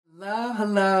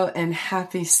Hello, and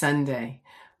happy Sunday.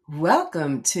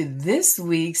 Welcome to this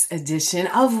week's edition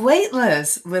of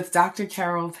Weightless with Dr.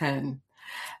 Carol Penn.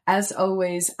 As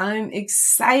always, I'm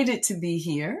excited to be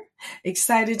here.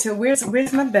 Excited to, where's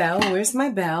my bell? Where's my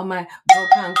bell? My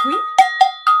Bokanqui.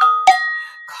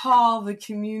 Call the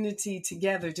community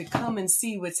together to come and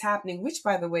see what's happening, which,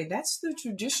 by the way, that's the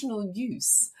traditional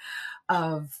use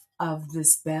of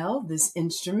this bell, this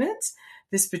instrument,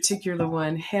 this particular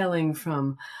one hailing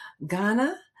from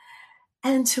Ghana,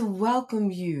 and to welcome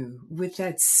you with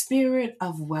that spirit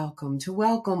of welcome, to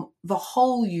welcome the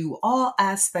whole you, all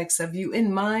aspects of you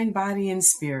in mind, body, and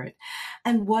spirit.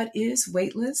 And what is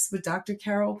Weightless with Dr.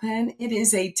 Carol Penn? It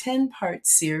is a 10-part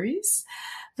series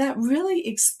that really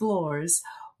explores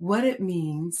what it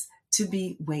means to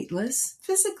be weightless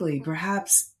physically.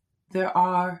 Perhaps there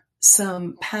are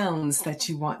some pounds that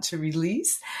you want to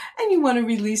release, and you want to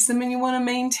release them, and you want to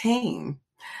maintain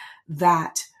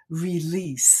that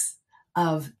release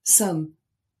of some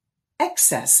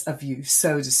excess of you,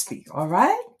 so to speak. All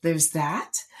right, there's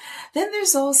that. Then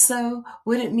there's also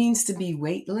what it means to be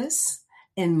weightless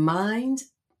in mind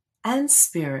and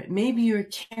spirit. Maybe you're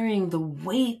carrying the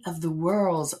weight of the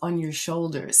world on your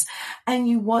shoulders and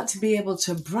you want to be able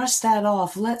to brush that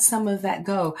off, let some of that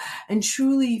go, and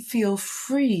truly feel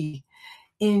free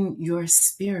in your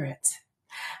spirit.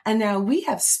 And now we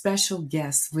have special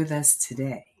guests with us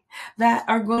today that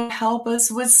are going to help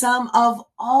us with some of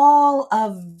all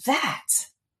of that,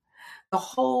 the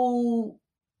whole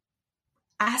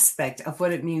aspect of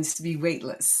what it means to be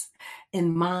weightless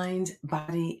in mind,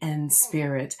 body, and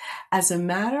spirit. As a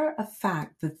matter of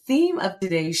fact, the theme of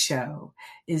today's show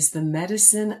is the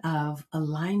medicine of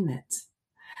alignment.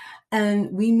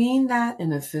 And we mean that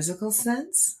in a physical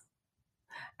sense,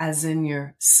 as in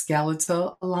your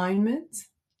skeletal alignment.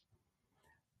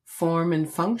 Form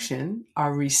and function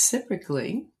are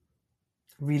reciprocally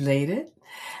related.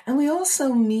 And we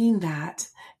also mean that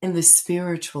in the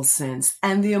spiritual sense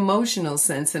and the emotional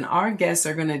sense. And our guests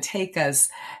are going to take us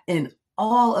in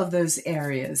all of those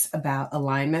areas about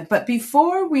alignment. But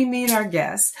before we meet our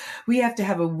guests, we have to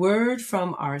have a word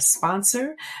from our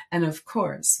sponsor. And of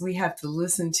course, we have to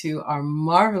listen to our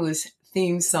marvelous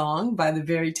theme song by the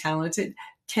very talented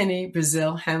Kenny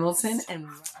Brazil Hamilton. And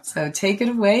so take it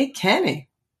away, Kenny.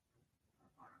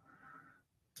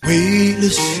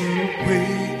 Weightless,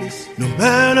 weightless. No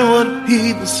matter what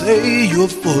people say, you're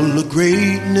full of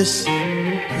greatness.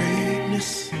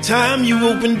 Greatness. Time you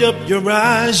opened up your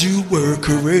eyes, you were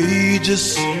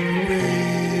courageous.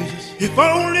 Courageous. If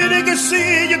only they could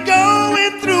see you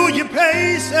going through your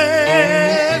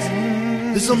paces.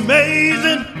 It's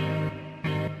amazing.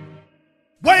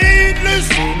 Weightless.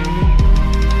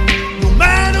 No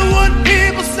matter what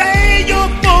people say, you're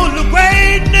full of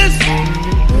greatness.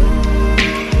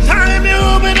 Time you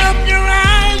open up your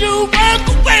eyes, you walk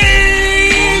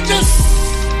away. Just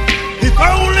if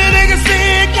only they could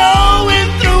see it going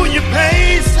through your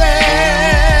paces.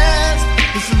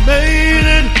 It's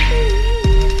amazing.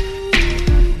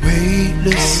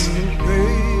 Weightless.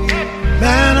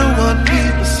 Matter what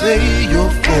people say,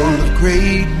 you're full of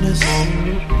greatness.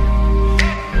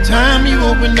 Time you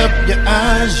open up your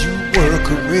eyes, you were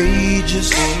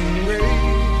courageous.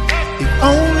 If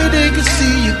only they could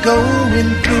see you going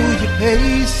through your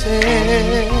paces.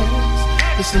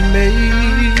 It's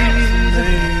amazing.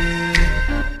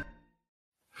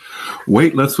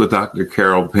 Weightless with Dr.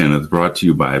 Carol Penn is brought to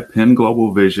you by Penn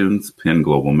Global Visions, Penn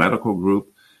Global Medical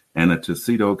Group, and a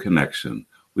Tuxedo Connection.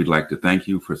 We'd like to thank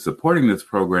you for supporting this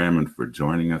program and for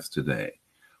joining us today.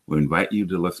 We invite you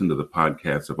to listen to the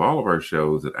podcast of all of our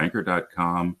shows at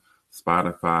Anchor.com,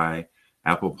 Spotify,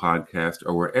 Apple Podcast,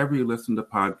 or wherever you listen to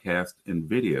podcasts and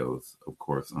videos, of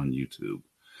course, on YouTube.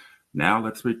 Now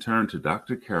let's return to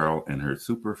Dr. Carol and her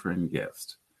super friend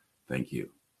guest. Thank you.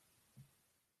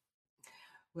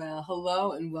 Well,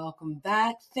 hello and welcome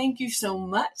back. Thank you so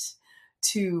much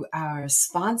to our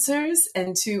sponsors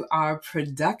and to our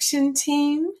production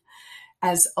team.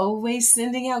 As always,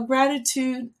 sending out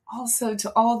gratitude also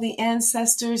to all the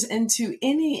ancestors and to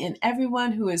any and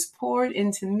everyone who has poured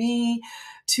into me,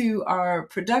 to our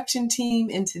production team,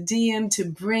 and to DM to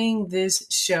bring this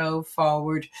show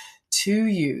forward to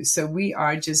you. So we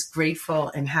are just grateful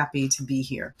and happy to be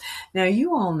here. Now,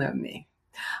 you all know me.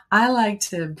 I like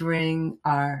to bring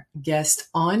our guest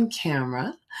on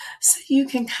camera so you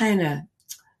can kind of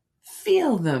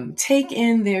feel them, take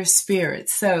in their spirit.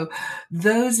 So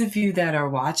those of you that are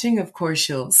watching, of course,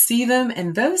 you'll see them.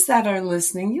 And those that are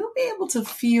listening, you'll be able to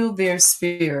feel their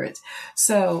spirit.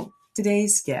 So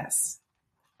today's guest,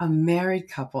 a married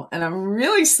couple. And I'm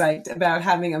really psyched about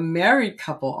having a married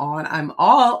couple on. I'm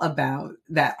all about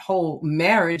that whole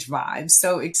marriage vibe.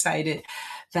 So excited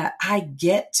that I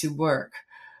get to work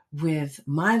with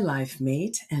my life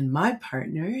mate and my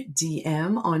partner,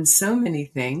 DM, on so many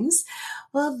things.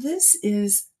 Well, this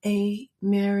is a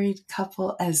married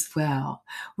couple as well.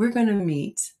 We're going to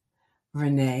meet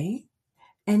Renee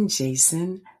and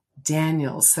Jason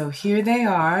Daniels. So here they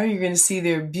are. You're going to see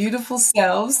their beautiful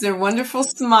selves, their wonderful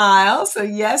smile. So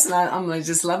yes, and I'm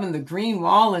just loving the green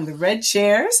wall and the red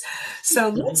chairs. So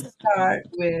let's start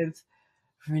with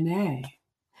Renee.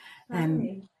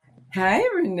 And hi,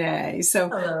 Renee. So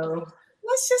hello.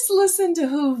 Let's just listen to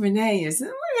who Renee is. And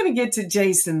we're going to get to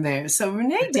Jason there. So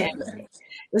Renee Daniels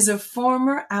is a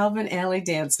former Alvin Ailey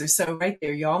dancer. So right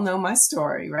there, y'all know my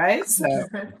story, right? So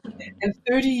a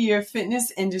 30-year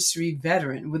fitness industry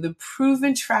veteran with a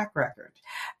proven track record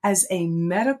as a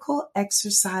medical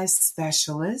exercise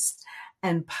specialist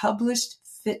and published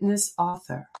fitness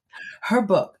author. Her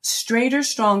book, Straighter,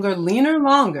 Stronger, Leaner,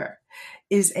 Longer,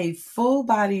 is a full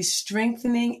body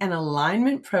strengthening and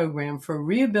alignment program for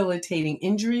rehabilitating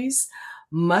injuries,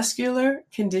 muscular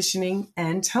conditioning,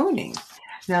 and toning.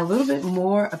 Now, a little bit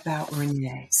more about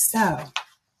Renee. So,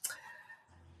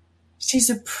 she's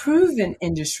a proven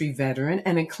industry veteran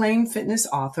and acclaimed fitness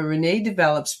author. Renee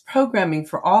develops programming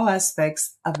for all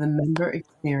aspects of the member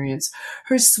experience.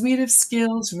 Her suite of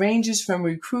skills ranges from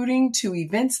recruiting to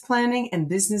events planning and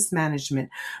business management.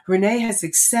 Renee has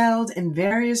excelled in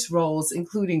various roles,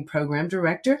 including program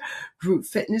director, group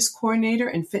fitness coordinator,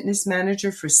 and fitness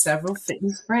manager for several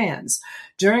fitness brands.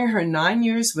 During her 9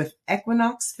 years with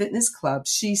Equinox Fitness Club,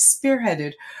 she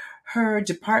spearheaded her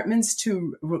departments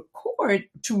to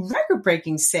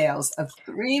record-breaking sales of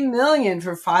 $3 million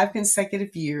for 5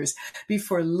 consecutive years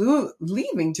before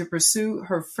leaving to pursue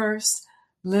her first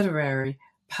literary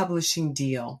publishing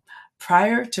deal.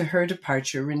 Prior to her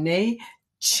departure, Renee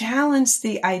challenged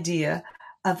the idea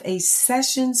of a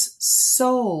sessions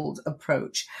sold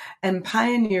approach and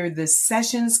pioneered the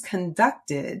sessions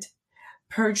conducted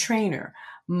per trainer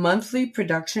monthly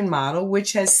production model,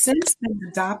 which has since been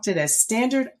adopted as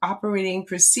standard operating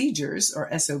procedures, or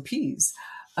SOPs,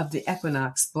 of the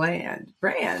Equinox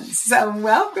brands. So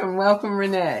welcome,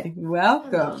 Renee.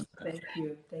 Welcome. Thank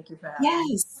you for having me.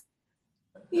 Yes,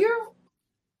 you're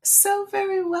so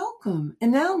very welcome.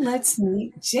 And now let's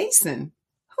meet Jason,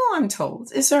 who I'm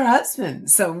told is her husband.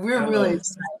 So we're really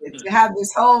excited to have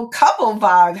this whole couple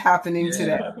vibe happening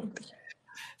today.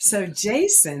 So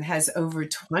Jason has over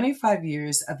 25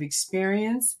 years of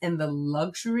experience in the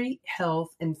luxury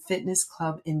health and fitness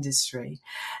club industry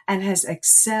and has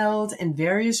excelled in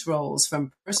various roles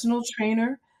from personal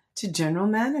trainer to general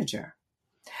manager.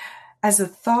 As a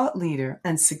thought leader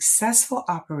and successful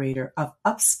operator of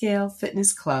upscale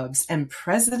fitness clubs and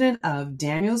president of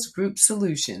Daniels Group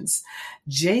Solutions,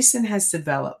 Jason has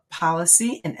developed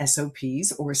policy and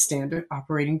SOPs, or standard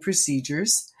operating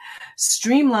procedures,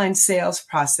 streamlined sales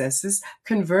processes,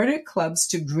 converted clubs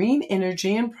to green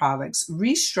energy and products,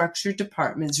 restructured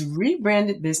departments,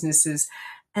 rebranded businesses,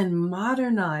 and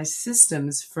modernized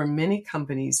systems for many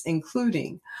companies,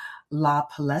 including La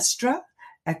Palestra,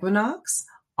 Equinox,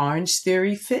 Orange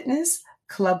Theory Fitness,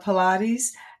 Club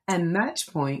Pilates, and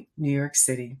Matchpoint, New York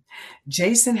City.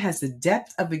 Jason has a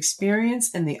depth of experience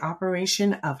in the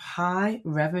operation of high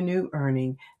revenue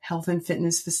earning health and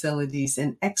fitness facilities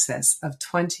in excess of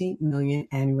 $20 million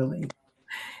annually.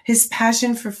 His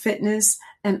passion for fitness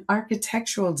and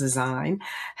architectural design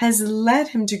has led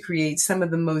him to create some of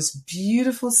the most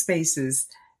beautiful spaces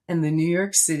in the New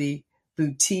York City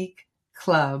boutique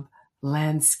club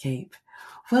landscape.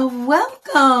 Well,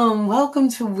 welcome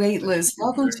to Weightless.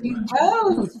 Welcome to you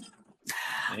both.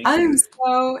 I'm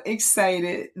so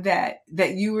excited that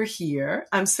you were here.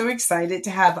 I'm so excited to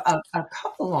have a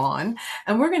couple on,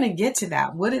 and we're going to get to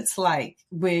that, what it's like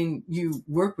when you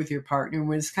work with your partner,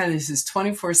 when it's kind of this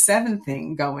 24/7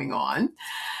 thing going on.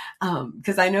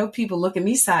 Because I know people look at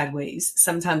me sideways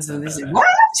sometimes when they say, what?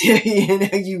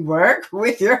 You work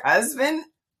with your husband?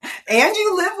 And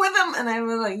you live with them? And I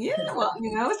was like, yeah, well,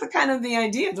 it's the kind of the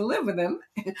idea to live with them.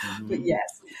 But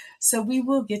yes, so we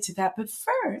will get to that. But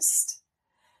first,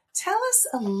 tell us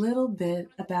a little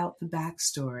bit about the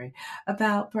backstory,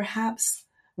 about perhaps,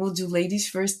 we'll do ladies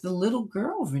first, the little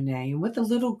girl Renee, and what the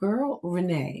little girl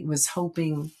Renee was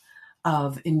hoping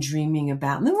of and dreaming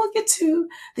about. And then we'll get to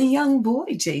the young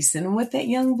boy Jason and what that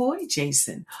young boy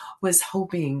Jason was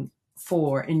hoping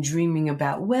for and dreaming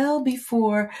about well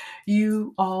before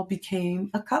you all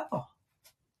became a couple.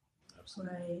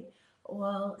 Right.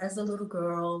 Well, as a little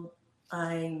girl,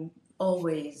 I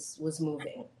always was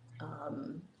moving.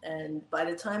 And by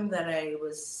the time that I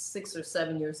was 6 or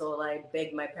 7 years old, I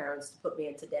begged my parents to put me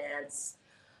into dance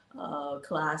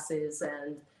classes.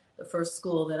 And the first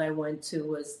school that I went to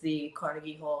was the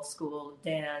Carnegie Hall School of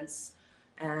Dance.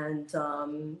 And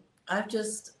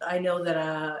I know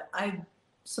that I'm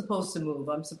supposed to move.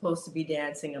 I'm supposed to be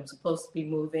dancing. I'm supposed to be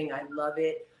moving. I love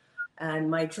it. And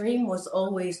my dream was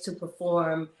always to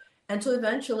perform and to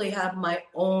eventually have my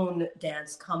own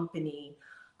dance company.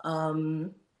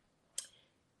 Dance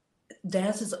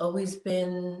has always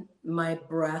been my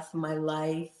breath, my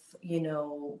life,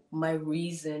 my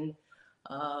reason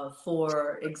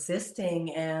for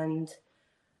existing. And,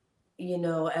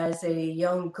 as a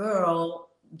young girl,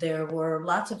 there were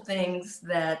lots of things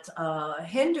that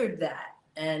hindered that,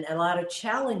 and a lot of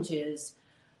challenges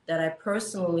that I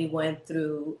personally went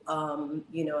through,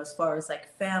 as far as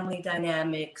like family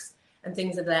dynamics and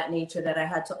things of that nature that I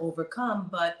had to overcome,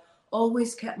 but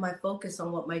always kept my focus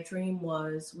on what my dream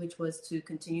was, which was to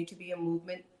continue to be a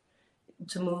movement,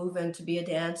 to move and to be a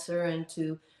dancer and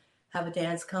to have a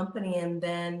dance company. And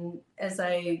then as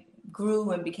I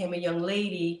grew and became a young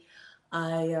lady,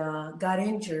 I got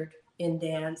injured in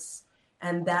dance.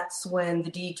 And that's when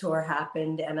the detour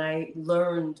happened. And I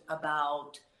learned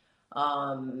about,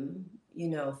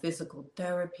 physical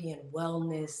therapy and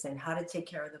wellness and how to take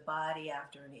care of the body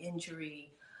after an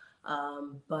injury.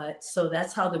 But so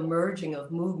that's how the merging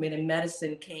of movement and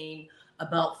medicine came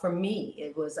about for me.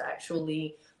 It was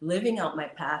actually living out my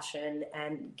passion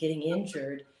and getting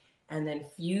injured and then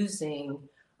fusing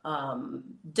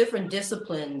different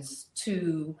disciplines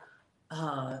to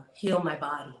heal my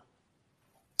body.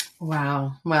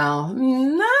 Wow. Well,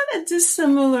 not a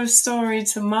dissimilar story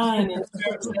to mine in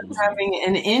terms of having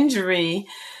an injury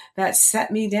that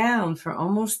set me down for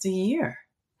almost a year.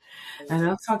 And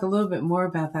I'll talk a little bit more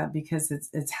about that because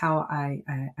it's how I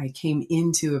came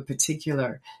into a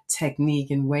particular technique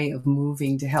and way of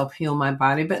moving to help heal my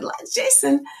body. But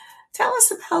Jason, tell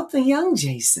us about the young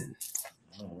Jason.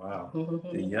 Oh, wow.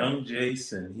 The young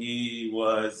Jason, he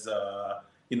was, the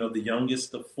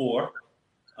youngest of four.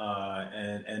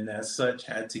 And as such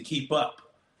had to keep up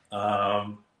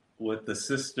with the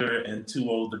sister and two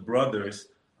older brothers.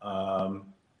 And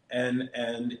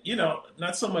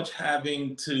not so much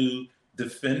having to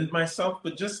defend myself,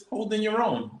 but just holding your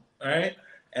own, right?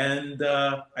 And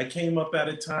I came up at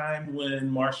a time when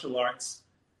martial arts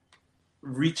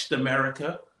reached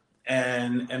America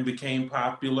and became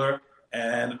popular.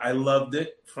 And I loved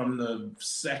it from the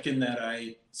second that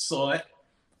I saw it.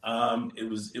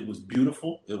 It was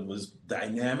beautiful. It was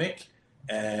dynamic,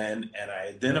 and I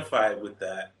identified with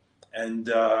that. And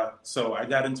so I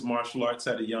got into martial arts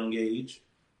at a young age,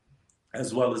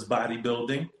 as well as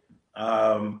bodybuilding.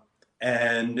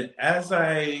 And as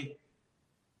I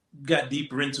got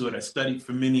deeper into it, I studied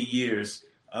for many years.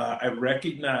 I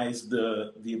recognized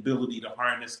the ability to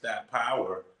harness that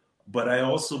power, but I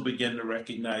also began to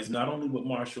recognize not only with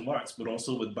martial arts, but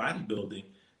also with bodybuilding,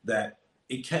 that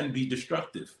it can be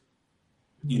destructive,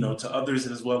 to others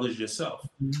as well as yourself.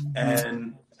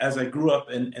 And as I grew up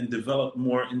and developed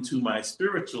more into my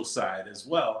spiritual side as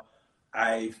well,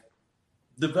 I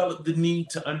developed the need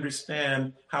to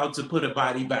understand how to put a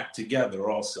body back together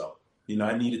also.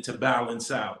 I needed to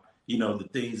balance out, the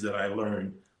things that I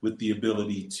learned with the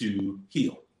ability to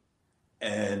heal.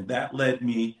 And that led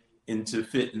me into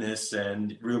fitness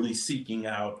and really seeking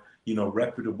out,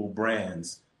 reputable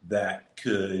brands that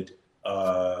could,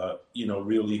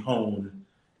 really hone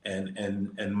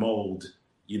and mold,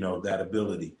 that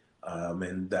ability.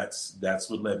 And that's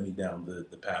what led me down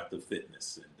the path of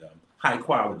fitness and high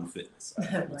quality fitness,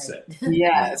 I would say.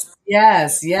 Yes.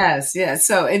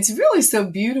 So it's really so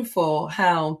beautiful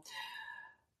how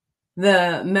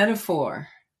the metaphor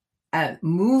at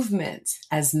movement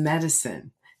as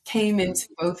medicine came into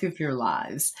both of your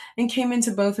lives and came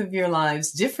into both of your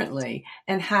lives differently,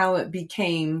 and how it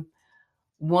became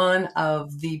one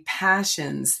of the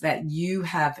passions that you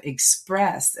have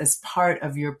expressed as part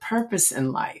of your purpose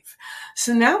in life.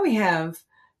 So now we have,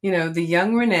 the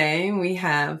young Renee, we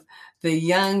have the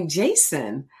young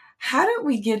Jason. How did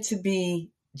we get to be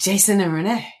Jason and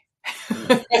Renee?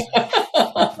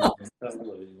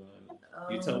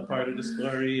 You tell part of the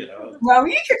story. Well,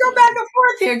 you can go back and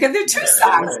forth here because there are two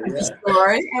sides to the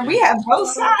story, and we have both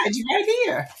sides right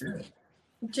here.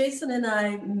 Jason and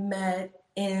I met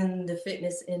in the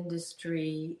fitness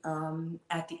industry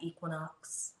at the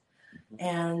Equinox.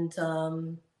 And,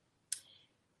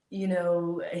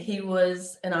 he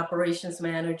was an operations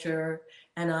manager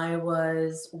and I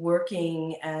was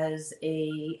working as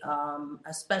a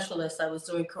specialist. I was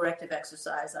doing corrective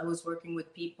exercise. I was working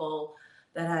with people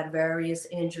that had various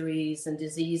injuries and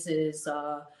diseases,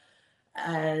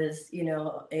 as,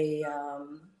 a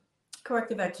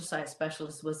corrective exercise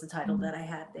specialist was the title that I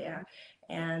had there.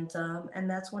 And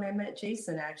that's when I met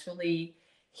Jason. Actually,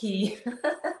 he,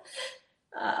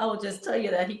 I will just tell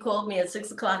you that he called me at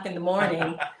 6 o'clock in the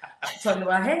morning talking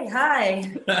about, hey,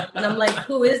 hi. And I'm like,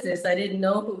 who is this? I didn't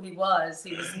know who he was.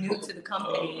 He was new to the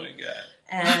company. Oh my God.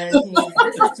 And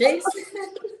this is Jason.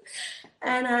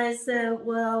 And I said,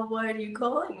 well, what are you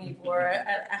calling me for?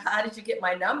 How did you get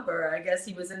my number? I guess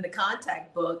he was in the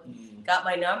contact book, got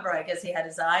my number. I guess he had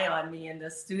his eye on me in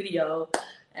the studio.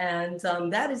 And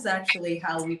that is actually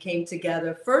how we came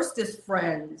together. First as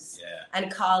friends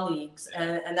and colleagues.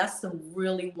 And that's the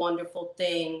really wonderful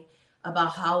thing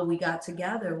about how we got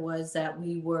together, was that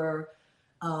we were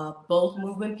both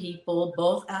movement people,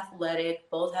 both athletic,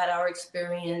 both had our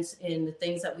experience in the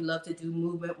things that we love to do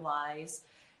movement-wise,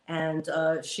 and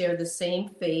share the same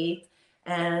faith,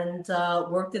 and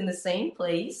worked in the same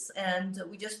place. And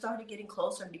we just started getting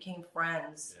closer and became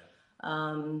friends.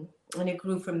 And it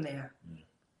grew from there.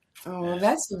 Oh,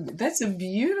 that's a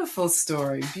beautiful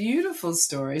story. Beautiful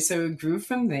story. So it grew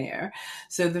from there.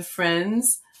 So the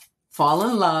friends fall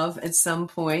in love at some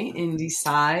point and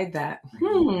decide that,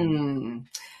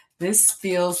 this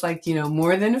feels like,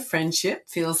 more than a friendship,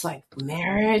 feels like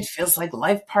marriage, feels like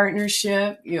life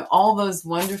partnership, all those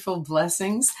wonderful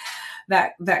blessings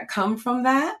that come from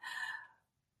that.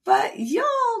 But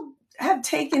y'all have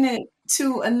taken it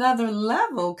to another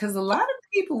level, because a lot of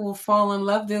people will fall in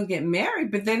love, they'll get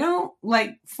married, but they don't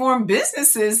form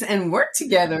businesses and work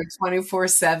together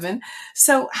 24/7.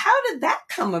 So how did that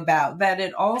come about, that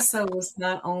it also was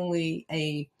not only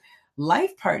a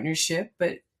life partnership,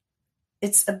 but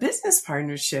it's a business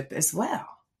partnership as well?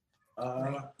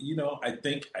 I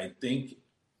think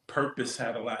purpose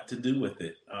had a lot to do with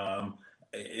it.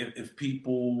 If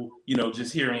people,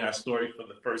 just hearing our story for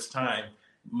the first time,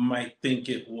 might think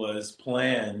it was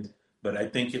planned, but I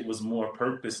think it was more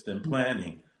purpose than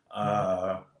planning.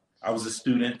 I was a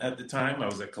student at the time. I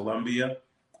was at Columbia.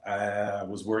 I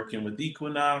was working with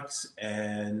Equinox,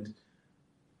 and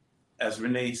as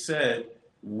Renee said,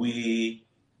 we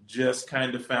just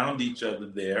kind of found each other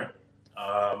there.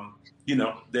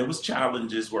 There was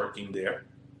challenges working there.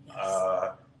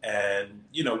 And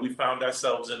we found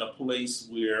ourselves in a place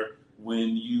where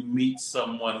when you meet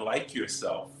someone like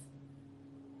yourself,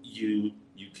 you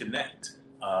connect.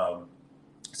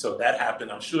 So that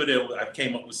happened. I'm sure I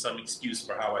came up with some excuse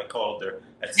for how I called her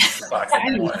at 6 o'clock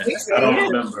in the morning. I don't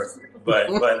remember, but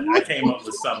I came up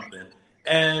with something.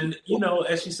 And,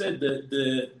 as she said,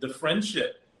 the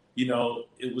friendship,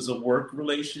 it was a work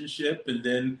relationship, and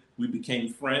then we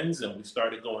became friends, and we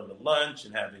started going to lunch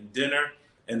and having dinner.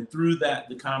 And through that,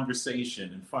 the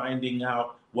conversation and finding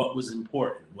out what was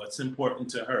important, what's important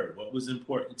to her, what was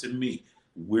important to me,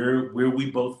 where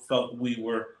we both felt we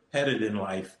were headed in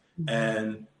life.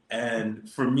 And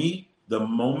for me, the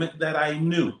moment that I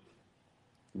knew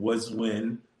was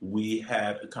when we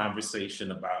had a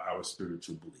conversation about our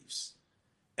spiritual beliefs.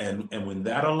 And when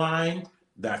that aligned,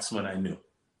 that's when I knew.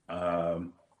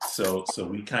 So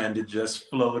we kind of just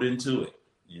flowed into it,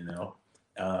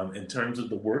 in terms of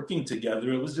the working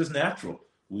together, it was just natural.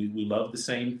 We loved the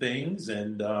same things,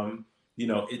 and,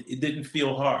 it didn't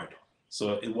feel hard.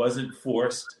 So it wasn't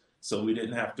forced. So we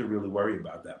didn't have to really worry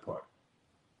about that part.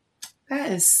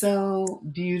 That is so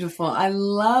beautiful. I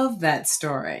love that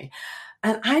story.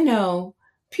 And I know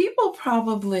people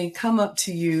probably come up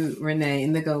to you, Renee,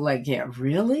 and they go yeah,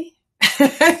 really?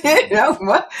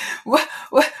 What,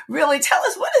 really? Tell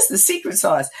us, what is the secret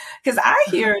sauce? Because I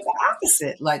hear the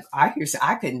opposite.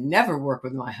 I could never work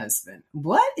with my husband.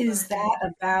 What is that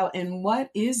about, and what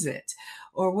is it?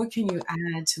 Or what can you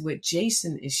add to what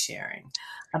Jason is sharing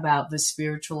about the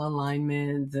spiritual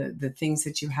alignment, the things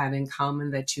that you had in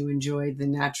common, that you enjoyed, the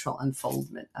natural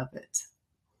unfoldment of it?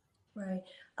 Right.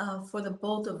 For the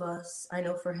both of us, I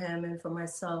know for him and for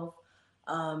myself,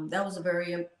 that was a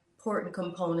very important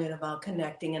component about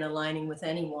connecting and aligning with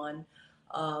anyone,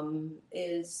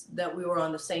 is that we were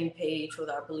on the same page with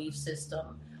our belief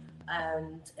system,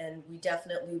 and we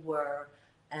definitely were.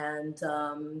 And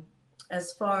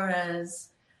as far as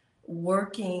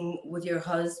working with your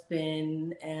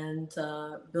husband and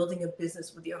building a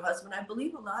business with your husband, I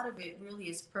believe a lot of it really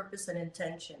is purpose and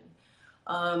intention.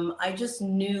 I just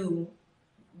knew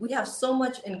we have so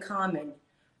much in common,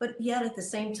 but yet at the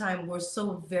same time, we're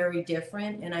so very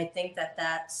different. And I think that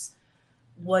that's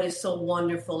what is so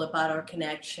wonderful about our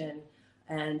connection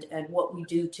and what we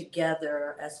do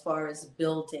together as far as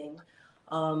building.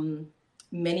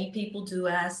 Many people do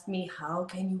ask me, how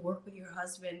can you work with your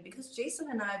husband? Because Jason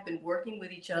and I have been working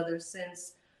with each other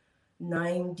since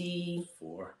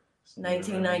 1994.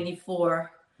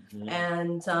 Mhm.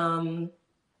 And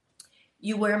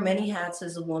you wear many hats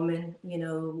as a woman. You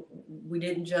know, we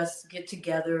didn't just get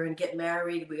together and get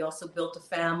married. We also built a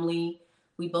family.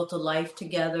 We built a life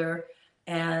together,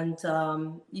 and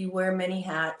you wear many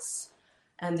hats,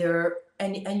 and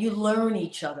and you learn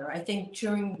each other. I think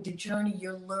during the journey,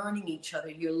 you're learning each other.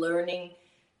 You're learning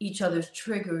each other's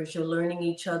triggers. You're learning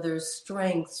each other's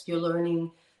strengths. You're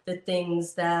learning the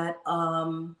things that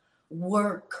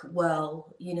work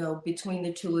well, you know, between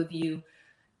the two of you.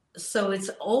 So it's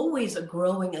always a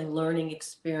growing and learning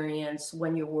experience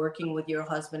when you're working with your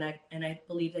husband. And I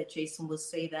believe that Jason will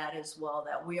say that as well,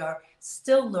 that we are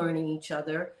still learning each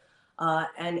other.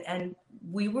 And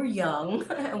we were young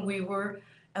and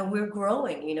we're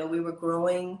growing, you know, we were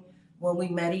growing when we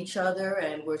met each other,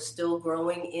 and we're still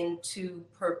growing into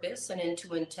purpose and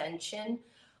into intention.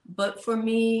 But for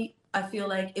me, I feel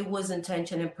like it was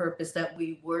intention and purpose that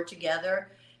we were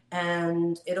together,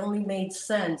 and it only made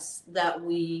sense that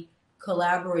we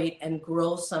collaborate and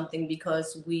grow something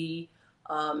because we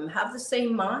have the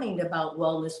same mind about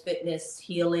wellness, fitness,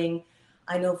 healing.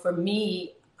 I know for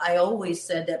me, I always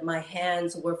said that my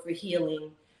hands were for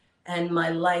healing, and my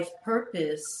life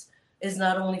purpose is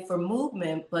not only for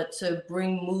movement, but to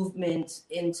bring movement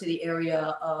into the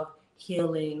area of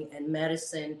healing and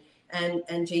medicine.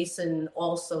 And Jason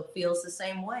also feels the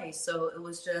same way. So it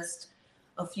was just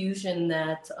a fusion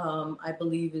that I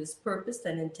believe is purposed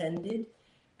and intended,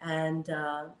 and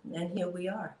here we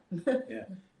are. Yeah.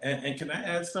 And can I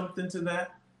add something to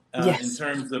that? In Yes.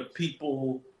 terms of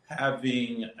people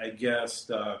having, I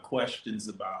guess, questions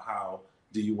about how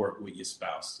do you work with your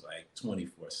spouse like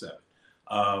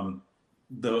 24/7.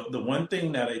 The one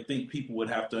thing that I think people would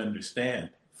have to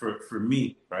understand for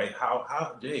me, right?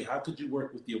 How could you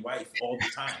work with your wife all the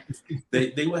time?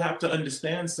 They would have to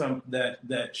understand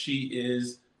that she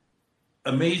is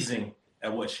amazing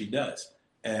at what she does.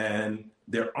 And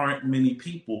there aren't many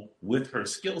people with her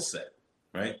skill set,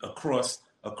 right? Across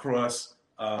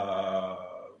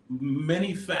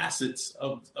many facets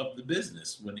of the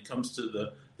business when it comes to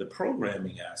the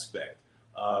programming aspect,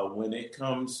 when it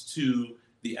comes to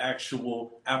the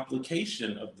actual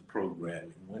application of the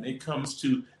programming, when it comes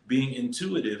to being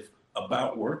intuitive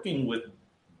about working with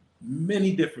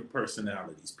many different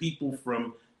personalities, people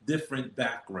from different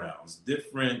backgrounds,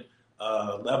 different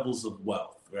levels of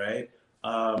wealth, right?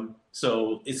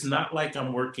 So it's not like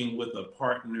I'm working with a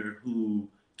partner who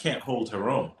can't hold her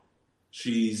own.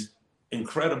 She's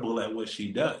incredible at what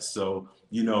she does. So,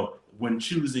 you know, when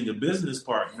choosing a business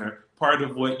partner, part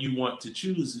of what you want to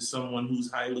choose is someone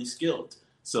who's highly skilled.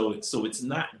 So it's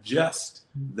not just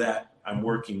that I'm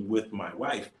working with my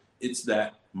wife, it's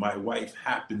that my wife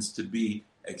happens to be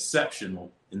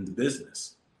exceptional in the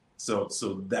business. So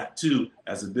that too,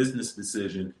 as a business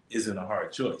decision, isn't a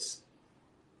hard choice.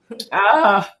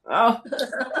 Oh, I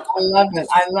love it.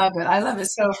 I love it. I love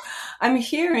it. So I'm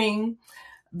hearing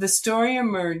the story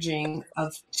emerging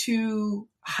of two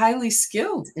highly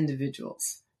skilled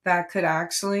individuals that could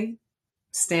actually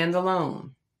stand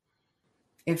alone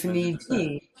if need 100%.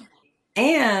 be.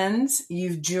 And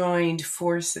you've joined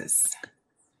forces.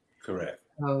 Correct.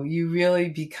 So you really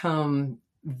become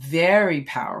very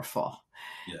powerful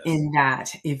Yes. in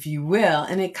that, if you will.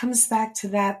 And it comes back to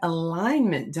that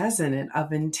alignment, doesn't it,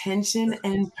 of intention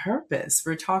and purpose.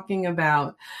 We're talking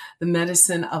about the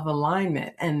medicine of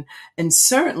alignment. And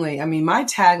certainly, I mean, my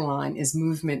tagline is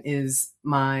movement is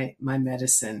my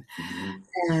medicine.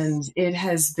 Mm-hmm. And it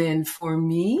has been for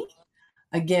me,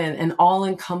 again, an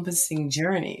all-encompassing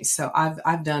journey. So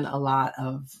I've done a lot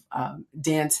of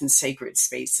dance in sacred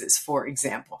spaces, for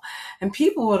example. And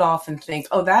people would often think,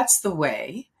 oh, that's the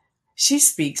way she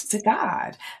speaks to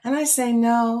God. And I say,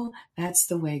 no, that's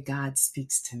the way God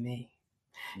speaks to me.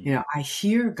 You know, I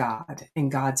hear God and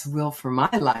God's will for my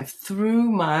life through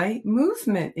my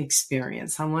movement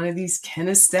experience. I'm one of these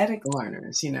kinesthetic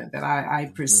learners, you know, that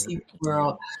I perceive the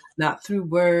world not through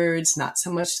words, not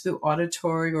so much through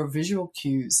auditory or visual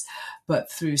cues,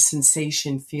 but through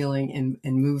sensation, feeling,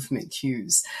 and movement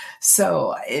cues.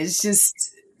 So it's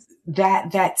just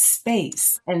that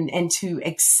space and to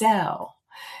excel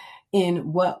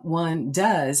in what one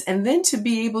does, and then to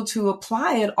be able to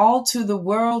apply it all to the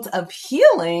world of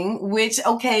healing, which,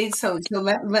 okay, so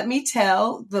let me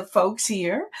tell the folks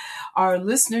here, our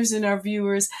listeners and our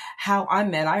viewers, how I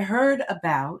met. I heard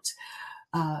about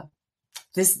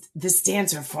this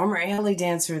dancer, former alley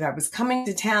dancer that was coming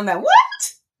to town that,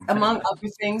 among other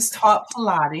things, taught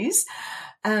Pilates.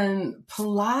 And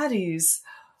Pilates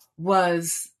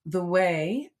was the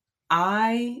way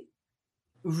I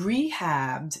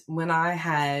rehabbed when I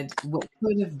had what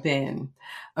could have been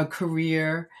a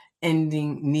career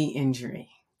ending knee injury.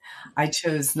 I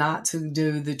chose not to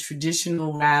do the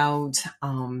traditional route.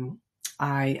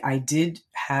 I did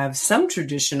have some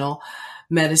traditional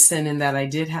medicine in that I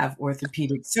did have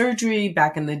orthopedic surgery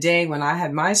back in the day when I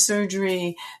had my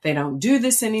surgery. They don't do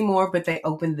this anymore, but they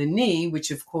opened the knee,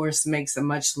 which of course makes a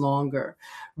much longer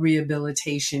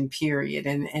rehabilitation period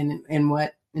and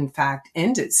what in fact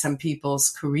ended some people's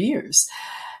careers.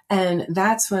 And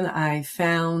that's when I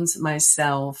found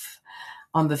myself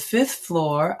on the 5th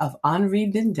floor of Henri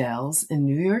Bendel's in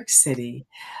New York City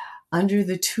under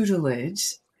the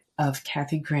tutelage of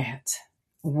Kathy Grant,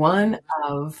 one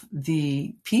of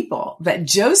the people that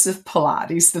Joseph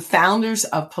Pilates, the founders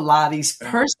of Pilates,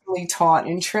 personally taught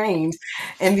and trained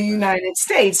in the United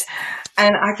States.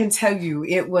 And I can tell you,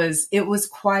 it was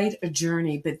quite a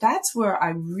journey, but that's where I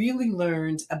really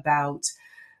learned about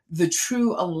the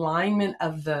true alignment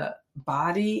of the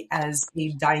body as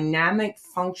a dynamic,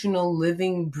 functional,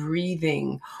 living,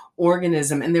 breathing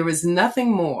organism. And there was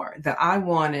nothing more that I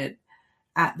wanted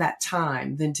at that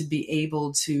time than to be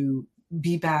able to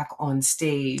be back on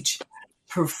stage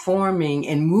performing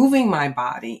and moving my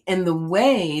body in the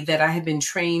way that I had been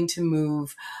trained to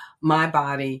move my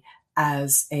body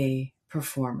as a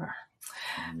performer.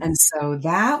 And so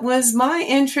that was my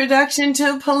introduction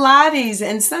to Pilates.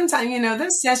 And sometimes,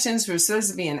 those sessions were supposed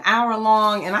to be an hour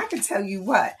long. And I can tell you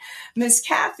what, Miss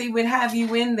Kathy would have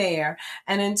you in there.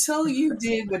 And until you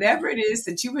did whatever it is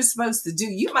that you were supposed to do,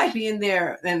 you might be in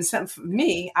there. And for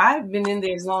me, I've been in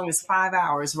there as long as 5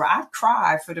 hours, where I'd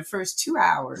cry for the first 2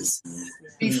 hours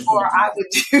before I would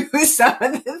do some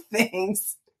of the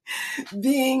things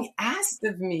being asked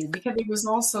of me, because it was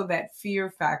also that fear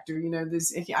factor.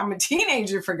 I'm a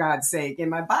teenager, for God's sake, and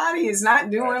my body is not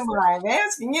doing what I'm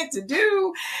asking it to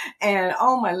do. And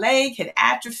my leg had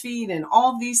atrophied and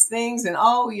all these things, and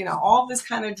all this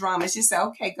kind of drama. She said,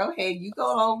 okay, go ahead, you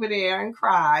go over there and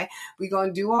cry. We're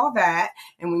going to do all that.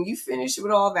 And when you finish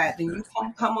with all that, then you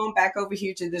come on back over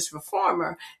here to this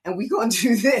reformer and we're going to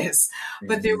do this.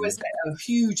 But there was a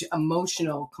huge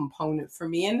emotional component for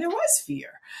me, and there was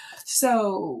fear.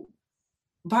 So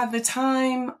by the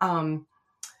time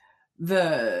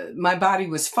my body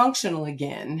was functional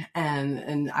again,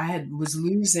 and I was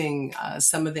losing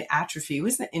some of the atrophy. It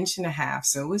was 1.5 inches,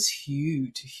 so it was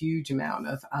huge amount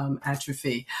of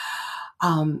atrophy.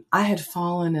 I had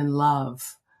fallen in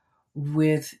love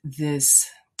with this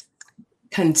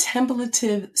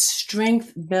contemplative,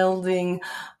 strength building,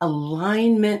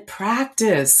 alignment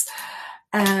practice.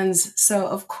 And so,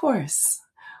 of course,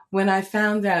 when I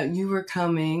found out you were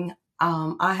coming,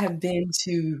 I have been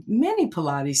to many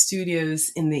Pilates studios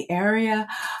in the area.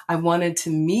 I wanted to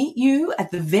meet you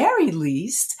at the very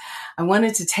least. I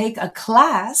wanted to take a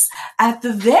class at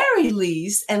the very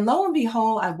least. And lo and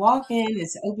behold, I walk in,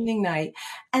 it's opening night,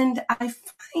 and I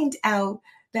find out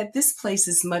that this place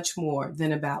is much more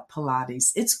than about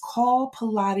Pilates. It's called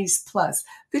Pilates Plus.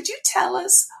 Could you tell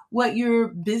us what your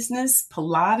business,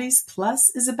 Pilates Plus,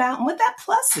 is about and what that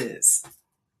plus is?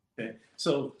 Okay.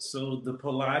 So the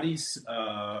Pilates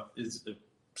is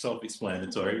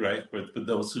self-explanatory, right? For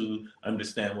those who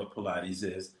understand what Pilates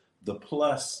is, the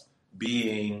plus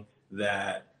being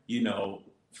that,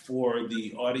 for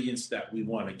the audience that we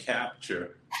want to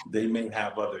capture, they may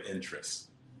have other interests,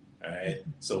 right?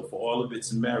 So for all of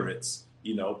its merits,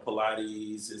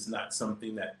 Pilates is not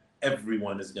something that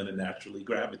everyone is going to naturally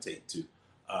gravitate to.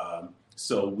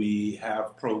 So we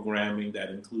have programming that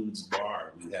includes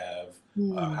bar. We have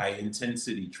high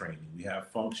intensity training. We have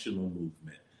functional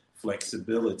movement,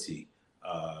 flexibility,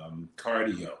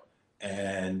 cardio,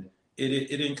 and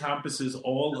it encompasses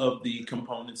all of the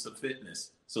components of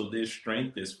fitness. So there's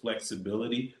strength, there's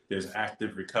flexibility, there's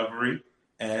active recovery,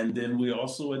 and then we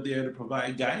also are there to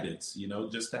provide guidance,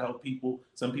 just to help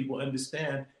some people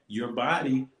understand your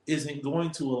body isn't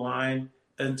going to align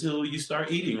until you start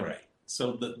eating right.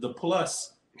 So the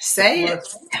plus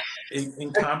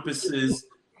encompasses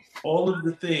all of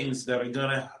the things that are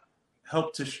going to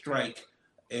help to strike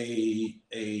a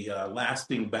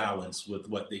lasting balance with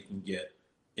what they can get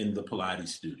in the Pilates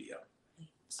studio.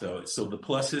 So the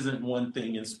plus isn't one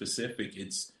thing in specific.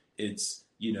 It's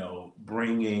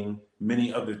bringing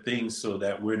many other things so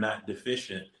that we're not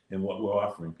deficient in what we're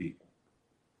offering people.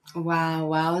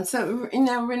 Wow. And so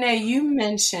now, Renee, you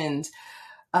mentioned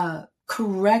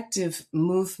corrective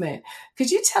movement.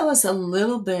 Could you tell us a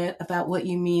little bit about what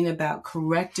you mean about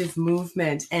corrective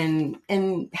movement, and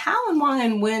how and why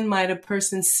and when might a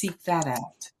person seek that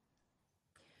out?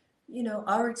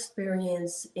 Our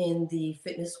experience in the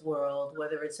fitness world,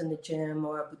 whether it's in the gym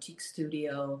or a boutique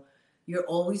studio, you're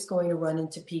always going to run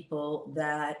into people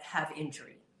that have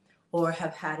injury or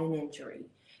have had an injury.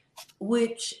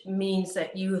 which means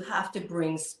that you have to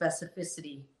bring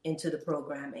specificity into the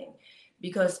programming,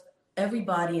 because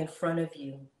everybody in front of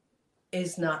you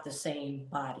is not the same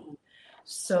body.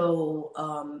 So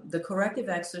the corrective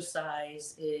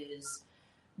exercise is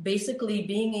basically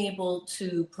being able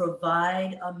to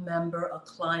provide a member, a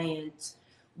client,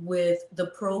 with the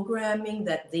programming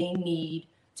that they need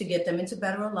to get them into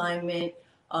better alignment,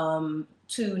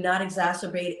 to not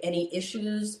exacerbate any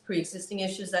issues, pre-existing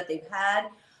issues that they've had.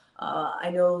 I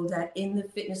know that in the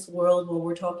fitness world, when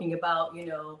we're talking about,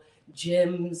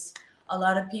 gyms, a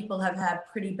lot of people have had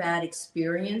pretty bad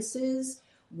experiences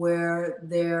where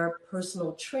their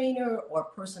personal trainer or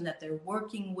person that they're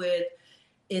working with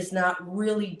is not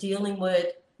really dealing with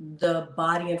the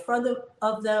body in front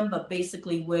of them, but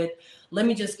basically with, let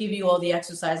me just give you all the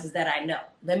exercises that I know.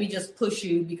 Let me just push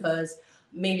you because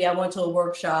maybe I went to a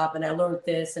workshop and I learned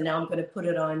this and now I'm going to put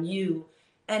it on you.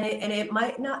 And it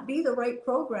might not be the right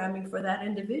programming for that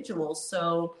individual.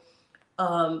 So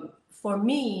for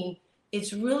me,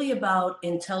 it's really about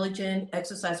intelligent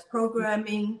exercise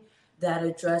programming that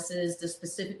addresses the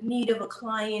specific need of a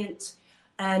client.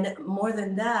 And more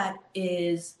than that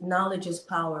is knowledge is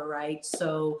power, right?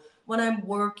 So when I'm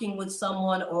working with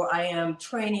someone or I am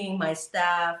training my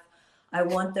staff, I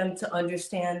want them to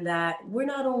understand that we're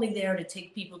not only there to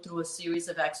take people through a series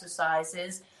of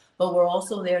exercises, but we're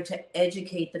also there to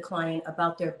educate the client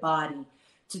about their body,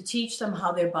 to teach them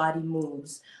how their body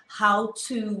moves, how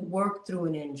to work through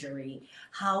an injury,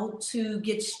 how to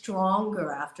get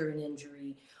stronger after an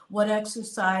injury, what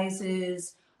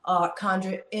exercises are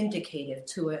contraindicated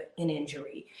to an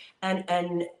injury.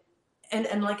 And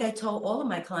like I told all of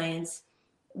my clients,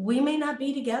 we may not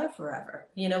be together forever.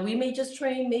 We may just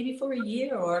train maybe for a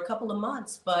year or a couple of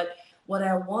months, but what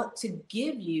I want to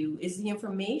give you is the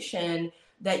information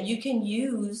that you can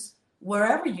use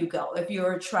wherever you go. If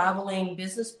you're a traveling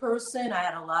business person, I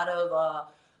had a lot of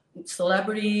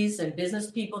celebrities and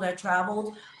business people that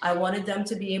traveled. I wanted them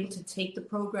to be able to take the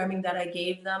programming that I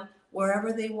gave them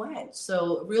wherever they went.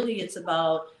 So really it's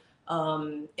about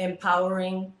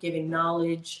empowering, giving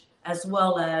knowledge, as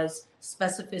well as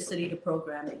specificity to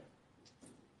programming.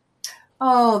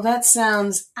 Oh, that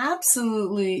sounds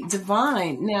absolutely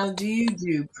divine. Now, do you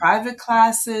do private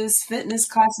classes, fitness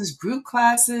classes, group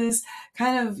classes?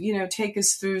 Kind of, take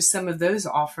us through some of those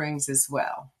offerings as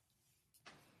well.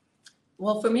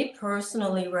 Well, for me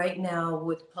personally, right now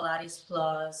with Pilates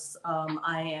Plus,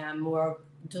 I am more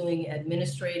doing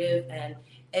administrative and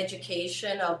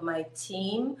education of my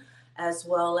team, as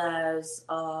well as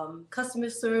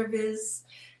customer service.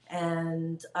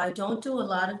 And I don't do a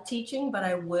lot of teaching, but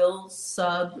I will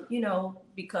sub,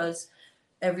 because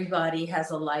everybody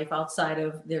has a life outside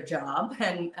of their job.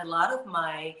 And a lot of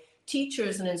my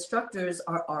teachers and instructors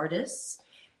are artists,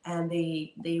 and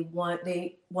they want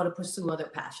to pursue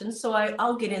other passions. So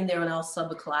I'll get in there and I'll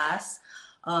sub a class.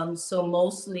 So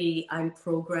mostly I'm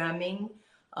programming,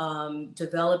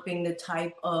 developing the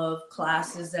type of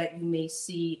classes that you may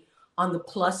see on the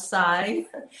plus side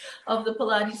of the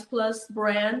Pilates Plus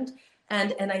brand.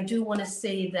 And I do want to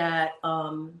say that,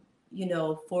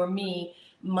 for me,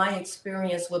 my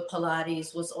experience with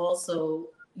Pilates was also,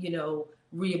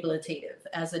 rehabilitative.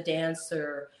 As a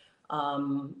dancer,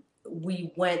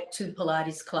 we went to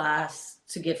Pilates class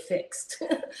to get fixed.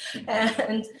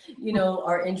 And,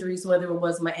 our injuries, whether it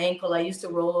was my ankle, I used to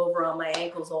roll over on my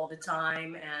ankles all the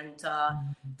time. And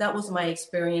that was my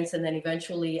experience. And then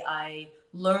eventually I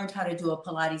learned how to do a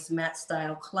Pilates mat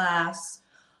style class,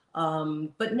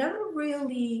 but never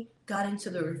really got into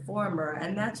the reformer.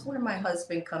 And that's where my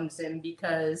husband comes in,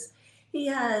 because he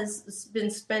has been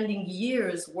spending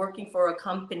years working for a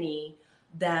company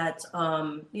that,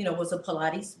 was a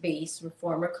Pilates-based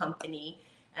reformer company,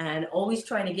 and always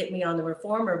trying to get me on the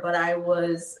reformer. But I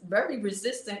was very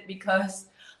resistant because,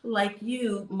 like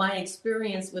you, my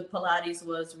experience with Pilates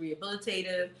was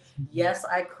rehabilitative. Yes,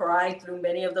 I cried through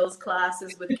many of those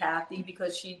classes with Kathy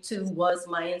because she too was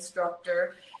my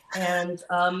instructor. And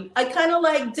I kind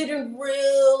of didn't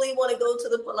really want to go to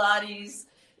the Pilates,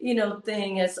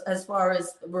 thing as far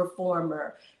as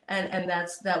reformer. And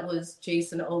that was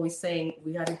Jason always saying,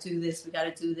 we got to do this, we got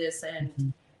to do this.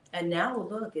 And now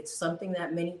look, it's something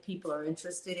that many people are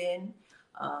interested in.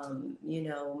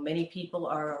 Many people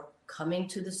are coming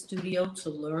to the studio to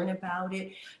learn about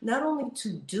it, not only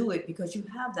to do it because you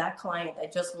have that client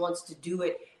that just wants to do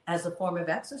it as a form of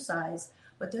exercise,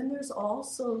 but then there's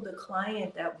also the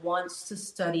client that wants to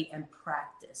study and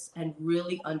practice and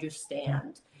really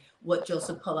understand what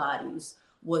Joseph Pilates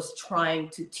was trying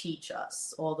to teach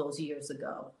us all those years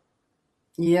ago.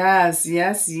 Yes.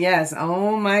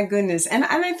 Oh my goodness. And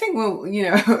I think, we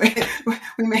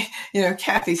may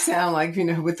Kathy sound like,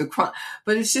 with the crumb,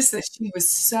 but it's just that she was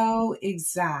so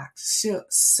exact,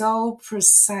 so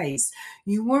precise.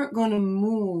 You weren't going to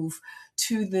move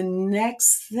to the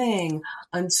next thing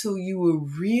until you were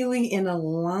really in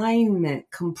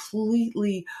alignment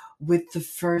completely with the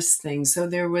first thing. So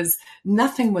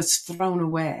nothing was thrown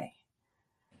away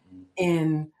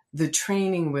in the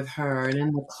training with her and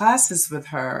in the classes with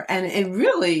her. And it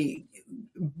really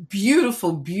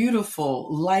beautiful,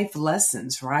 beautiful life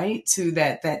lessons, right? To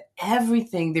that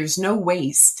everything, there's no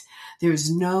waste.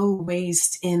 There's no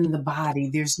waste in the body.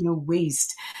 There's no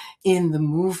waste in the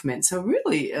movement. So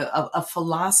really a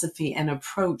philosophy and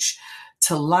approach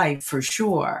to life for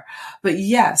sure. But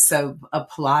yes, so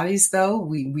Pilates though,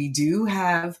 we do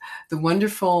have the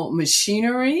wonderful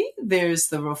machinery. There's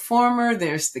the reformer,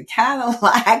 there's the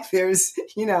Cadillac, there's,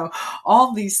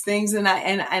 all these things. And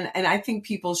I think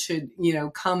people should,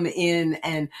 come in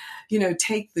and,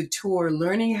 take the tour,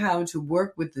 learning how to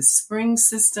work with the spring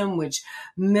system, which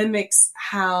mimics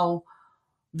how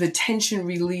the tension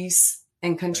release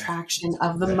and contraction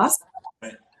of the muscle.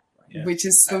 Yeah. Which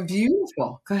is so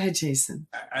beautiful. Go ahead, Jason.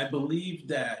 I believe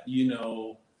that,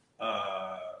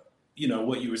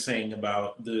 what you were saying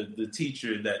about the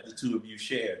teacher that the two of you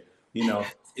shared,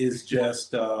 is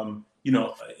just,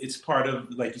 it's part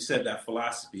of, like you said, that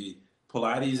philosophy.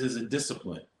 Pilates is a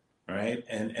discipline, right?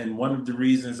 And one of the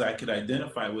reasons I could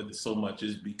identify with it so much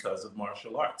is because of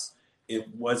martial arts.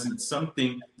 It wasn't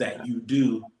something that you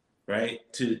do, right,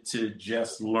 to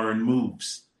just learn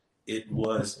moves. It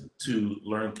was to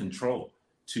learn control,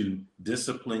 to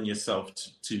discipline yourself,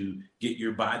 to get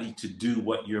your body to do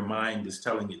what your mind is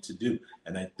telling it to do.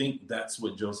 And I think that's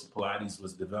what Joseph Pilates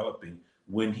was developing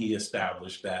when he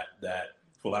established that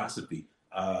philosophy.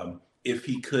 If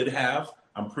he could have,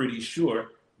 I'm pretty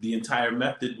sure the entire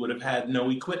method would have had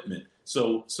no equipment.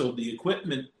 So the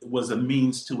equipment was a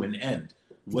means to an end.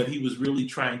 What he was really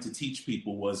trying to teach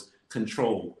people was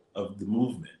control of the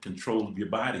movement, control of your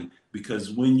body, because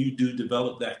when you do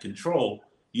develop that control,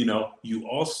 you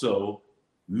also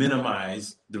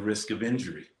minimize the risk of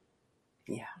injury.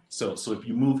 Yeah. So if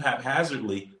you move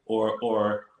haphazardly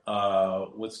or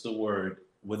what's the word,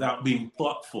 without being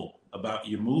thoughtful about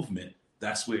your movement,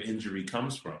 that's where injury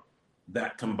comes from.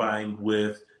 That combined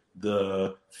with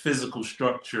the physical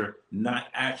structure not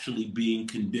actually being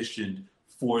conditioned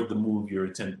for the move you're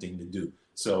attempting to do.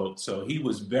 So he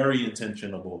was very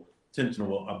intentional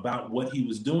about what he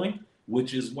was doing,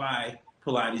 which is why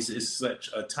Pilates is such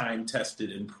a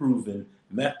time-tested and proven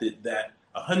method that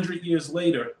 100 years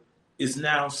later is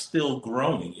now still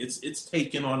growing. It's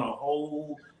taken on a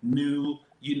whole new,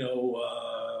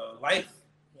 life,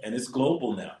 and it's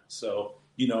global now. So,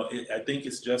 I think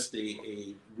it's just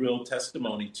a real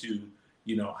testimony to,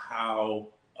 how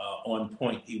on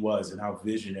point he was and how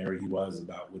visionary he was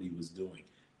about what he was doing.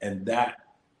 And that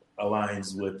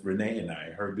aligns with Renee and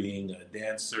I, her being a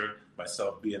dancer,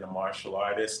 myself being a martial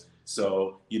artist.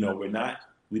 So, we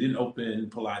didn't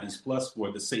open Pilates Plus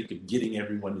for the sake of getting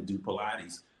everyone to do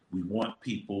Pilates. We want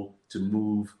people to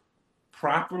move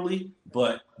properly,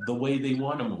 but the way they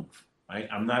want to move, right?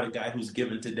 I'm not a guy who's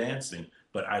given to dancing,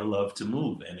 but I love to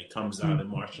move, and it comes out in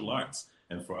martial arts.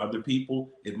 And for other people,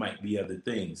 it might be other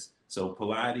things. So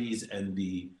Pilates and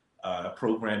the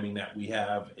programming that we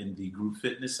have in the group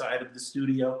fitness side of the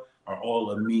studio are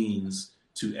all a means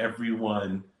to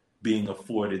everyone being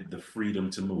afforded the freedom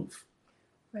to move.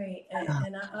 Right. And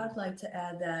I'd like to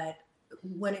add that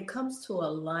when it comes to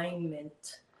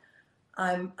alignment,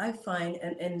 I find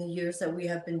in the years that we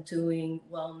have been doing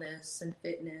wellness and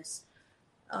fitness,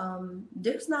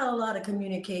 there's not a lot of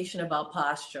communication about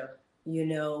posture,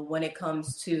 when it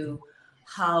comes to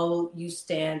how you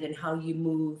stand and how you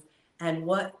move and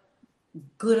what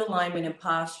good alignment and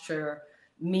posture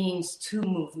means to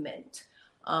movement.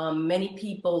 Many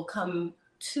people come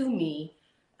to me,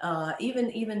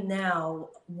 even now,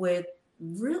 with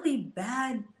really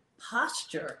bad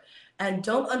posture and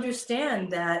don't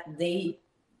understand that they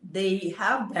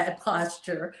have bad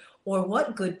posture or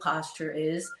what good posture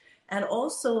is, and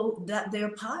also that their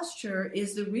posture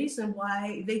is the reason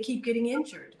why they keep getting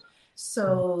injured.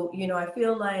 So, I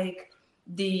feel like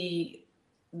the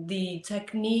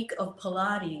technique of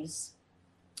Pilates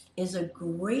is a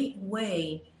great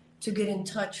way to get in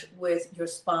touch with your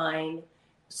spine,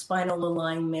 spinal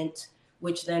alignment,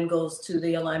 which then goes to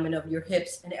the alignment of your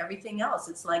hips and everything else.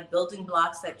 It's like building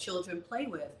blocks that children play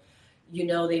with.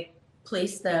 They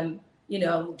place them,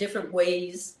 different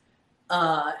ways.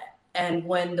 And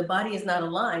when the body is not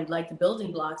aligned, like the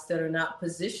building blocks that are not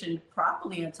positioned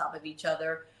properly on top of each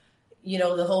other,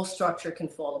 the whole structure can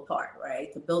fall apart,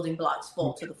 right? The building blocks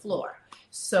fall to the floor.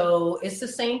 So it's the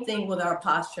same thing with our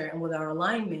posture and with our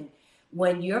alignment.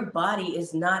 When your body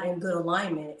is not in good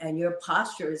alignment and your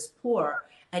posture is poor,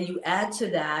 and you add to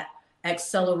that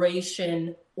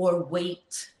acceleration or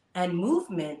weight and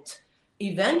movement,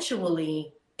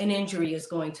 eventually an injury is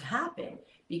going to happen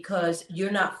because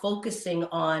you're not focusing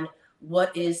on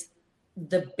what is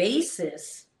the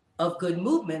basis of good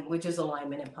movement, which is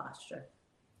alignment and posture.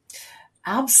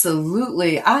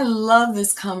 Absolutely. I love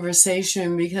this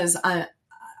conversation because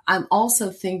I'm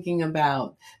also thinking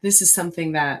about, this is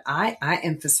something that I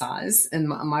emphasize in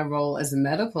my role as a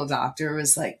medical doctor,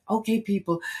 is like, okay,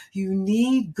 people, you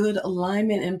need good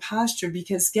alignment and posture,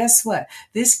 because guess what?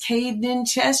 This caved in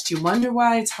chest, you wonder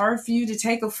why it's hard for you to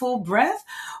take a full breath?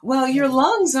 Well, your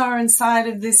lungs are inside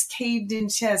of this caved in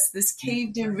chest, this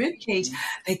caved in rib cage.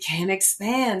 They can't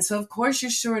expand. So of course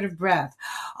you're short of breath.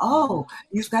 Oh,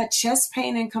 you've got chest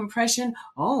pain and compression.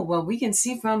 Oh, well, we can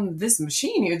see from this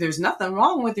machine here, there's nothing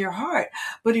wrong with your heart.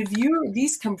 But if you're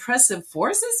these compressive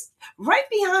forces, right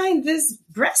behind this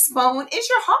breastbone is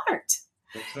your heart.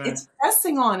 Right. It's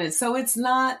pressing on it. So it's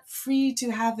not free to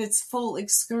have its full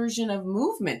excursion of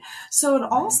movement. So it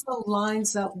also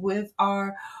lines up with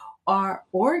our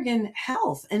organ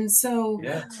health. And so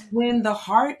when the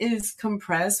heart is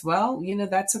compressed, well,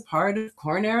 that's a part of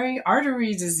coronary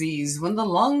artery disease. When the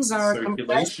lungs are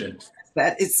circulation.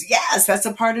 That's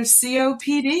a part of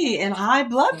COPD and high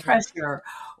blood pressure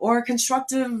or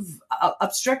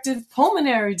obstructive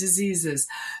pulmonary diseases.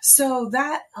 So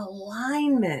that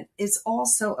alignment is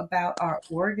also about our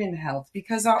organ health,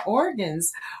 because our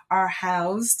organs are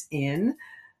housed in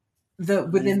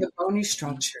within the bony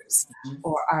structures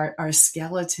or our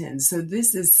skeleton. So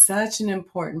this is such an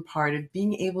important part of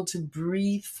being able to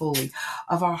breathe fully,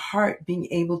 of our heart being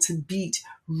able to beat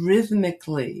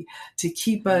rhythmically, to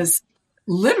keep us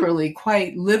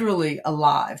quite literally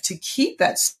alive, to keep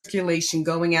that circulation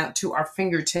going out to our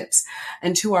fingertips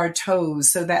and to our toes,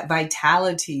 so that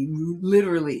vitality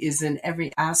literally is in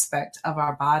every aspect of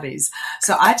our bodies.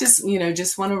 So I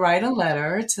just want to write a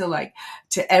letter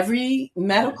to every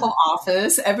medical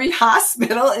office, every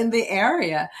hospital in the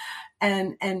area,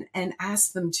 and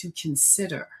ask them to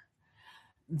consider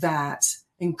that,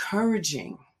 encourage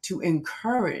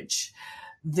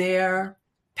their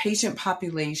patient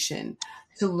population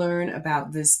to learn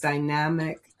about this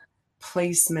dynamic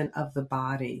placement of the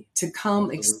body, to come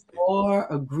explore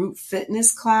a group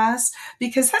fitness class,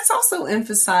 because that's also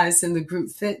emphasized in the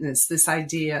group fitness, this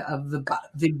idea of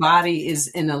the body is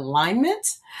in alignment.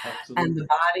 Absolutely. And the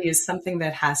body is something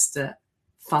that has to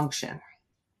function.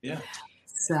 Yeah.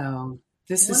 So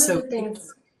this is so...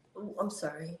 I'm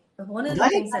sorry. One of the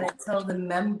things that I tell the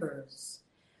members,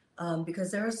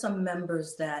 because there are some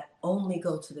members that only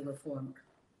go to the reformer.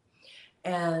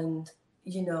 And,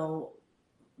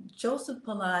 Joseph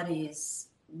Pilates,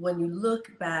 when you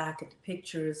look back at the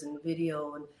pictures and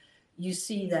video, and you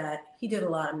see that he did a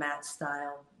lot of mat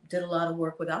style, did a lot of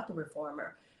work without the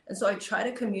reformer. And so I try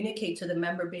to communicate to the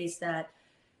member base that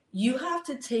you have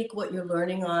to take what you're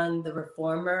learning on the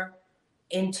reformer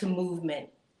into movement,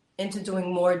 into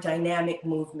doing more dynamic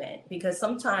movement, because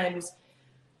sometimes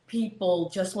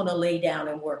people just want to lay down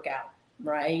and work out,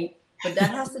 right? But that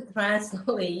has to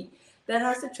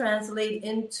translate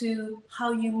into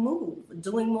how you move,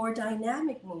 doing more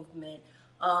dynamic movement.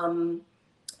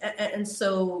 And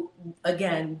so,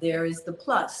 again, there is the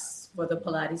plus for the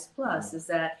Pilates Plus, is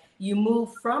that you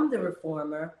move from the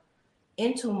reformer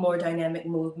into more dynamic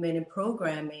movement and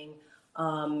programming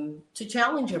to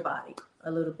challenge your body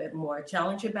a little bit more,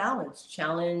 challenge your balance,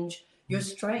 challenge your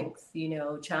strength,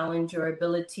 challenge your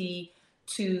ability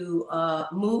to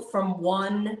move from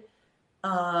one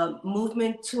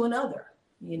movement to another,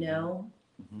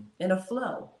 in a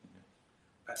flow.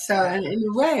 So in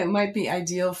a way, it might be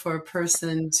ideal for a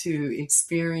person to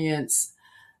experience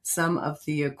some of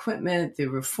the equipment, the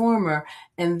reformer,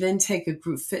 and then take a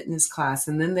group fitness class.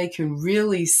 And then they can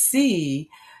really see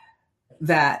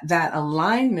that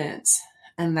alignment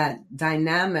and that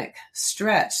dynamic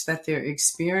stretch that they're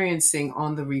experiencing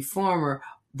on the reformer,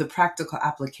 the practical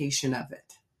application of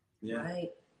it. Yeah. Right.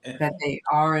 That they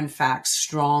are in fact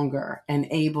stronger and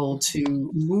able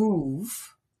to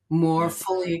move more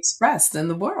fully expressed in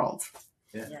the world.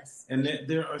 Yeah. Yes. And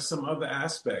there are some other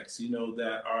aspects,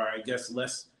 that are, I guess,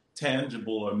 less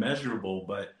tangible or measurable.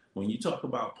 But when you talk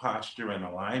about posture and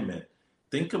alignment,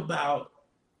 think about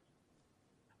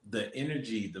the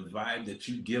energy, the vibe that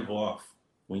you give off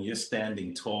when you're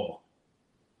standing tall,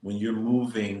 when you're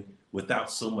moving without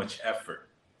so much effort,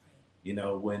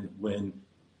 when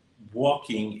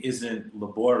walking isn't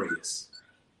laborious,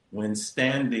 when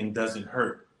standing doesn't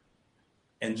hurt,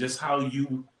 and just how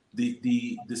you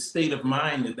the state of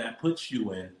mind that puts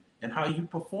you in, and how you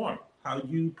perform, how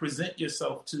you present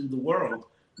yourself to the world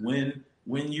when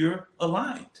you're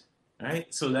aligned,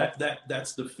 right? So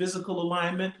that's the physical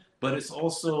alignment, but it's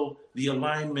also the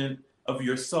alignment of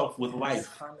yourself with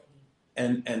life,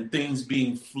 and things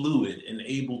being fluid and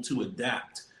able to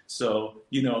adapt. So,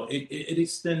 it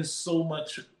extends so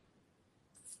much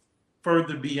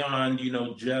further beyond,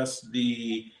 just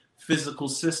the physical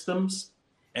systems,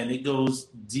 and it goes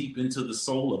deep into the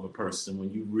soul of a person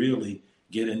when you really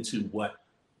get into what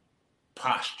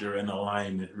posture and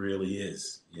alignment really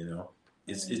is.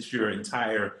 It's your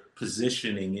entire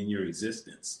positioning in your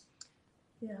existence.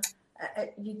 Yeah.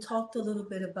 You talked a little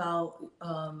bit about,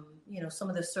 some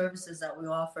of the services that we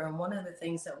offer. And one of the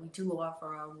things that we do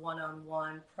offer are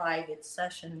one-on-one private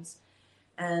sessions.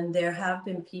 And there have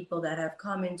been people that have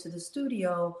come into the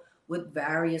studio with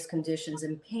various conditions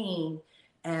and pain,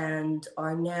 and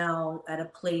are now at a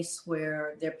place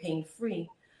where they're pain-free.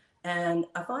 And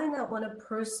I find that when a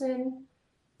person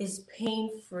is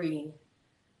pain-free,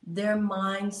 their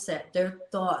mindset, their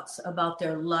thoughts about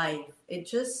their life,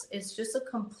 it's just a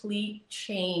complete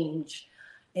change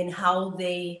in how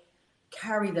they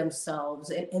carry themselves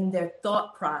in their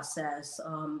thought process.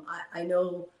 I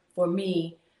know for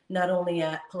me, not only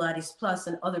at Pilates Plus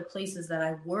and other places that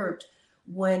I've worked,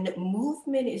 when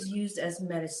movement is used as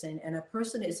medicine and a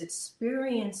person is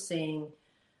experiencing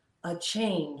a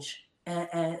change,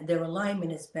 and their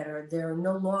alignment is better, they're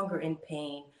no longer in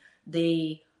pain,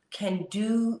 they can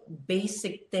do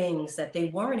basic things that they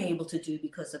weren't able to do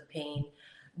because of pain,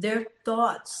 their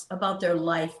thoughts about their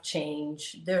life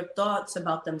change, their thoughts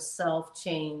about themselves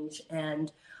change. And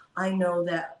I know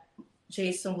that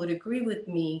Jason would agree with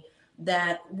me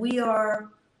that we want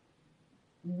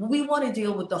to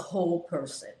deal with the whole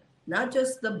person, not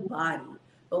just the body,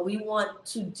 but we want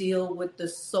to deal with the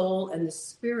soul and the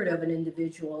spirit of an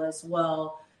individual as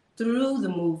well, through the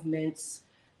movements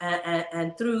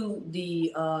and through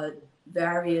the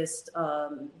various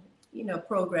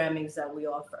programmings that we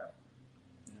offer.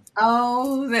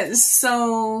 Oh, that's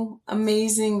so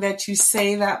amazing that you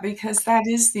say that, because that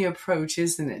is the approach,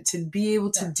 isn't it? To be able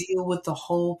to deal with the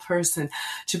whole person,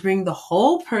 to bring the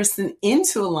whole person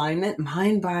into alignment,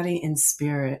 mind, body, and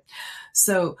spirit.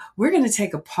 So we're going to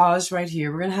take a pause right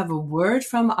here. We're going to have a word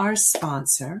from our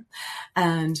sponsor.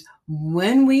 And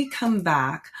when we come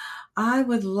back, I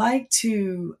would like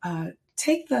to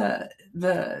take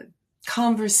the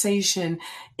conversation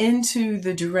into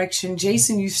the direction,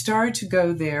 Jason, you started to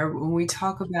go there when we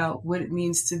talk about what it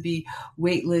means to be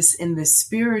weightless in the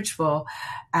spiritual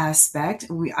aspect.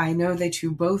 I know that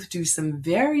you both do some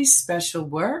very special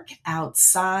work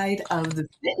outside of the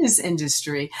fitness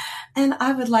industry, and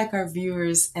I would like our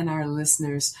viewers and our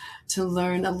listeners to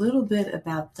learn a little bit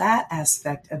about that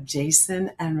aspect of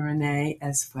Jason and Renee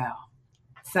as well.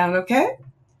 Sound okay?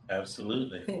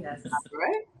 Absolutely. Yes. All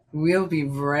right. We'll be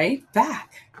right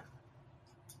back.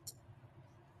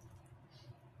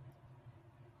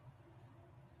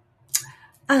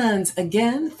 And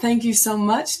again, thank you so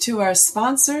much to our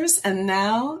sponsors. And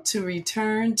now to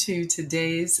return to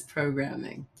today's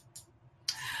programming.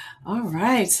 All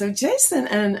right. So Jason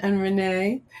and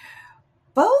Renee,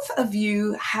 both of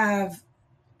you have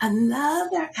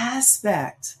another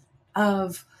aspect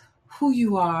of who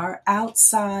you are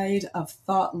outside of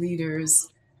thought leaders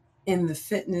in the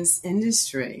fitness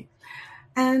industry.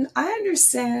 And I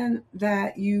understand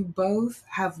that you both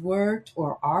have worked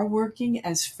or are working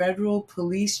as federal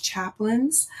police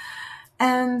chaplains,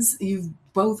 and you've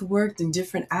both worked in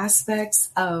different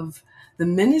aspects of the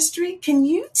ministry. Can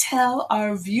you tell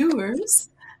our viewers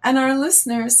and our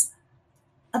listeners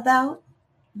about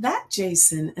that,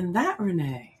 Jason, and that,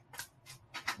 Renee?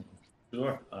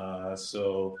 Sure.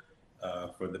 So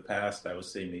for the past, I would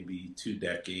say maybe 2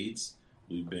 decades,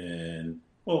 we've been,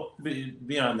 well,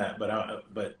 beyond that,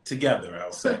 but together,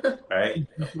 I'll say, right?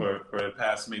 For the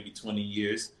past maybe 20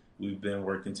 years, we've been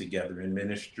working together in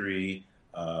ministry,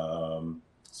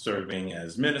 serving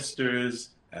as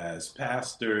ministers, as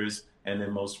pastors, and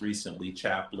then most recently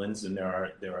chaplains. And there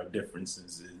are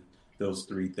differences in those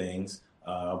 3 things,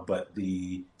 but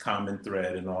the common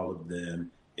thread in all of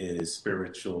them is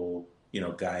spiritual,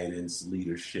 guidance,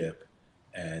 leadership,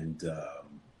 and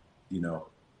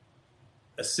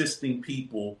assisting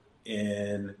people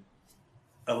in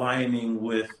aligning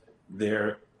with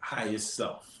their highest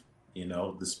self,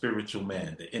 the spiritual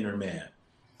man, the inner man.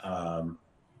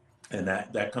 And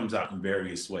that comes out in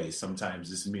various ways.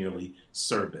 Sometimes it's merely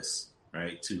service,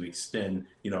 right? To extend,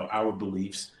 our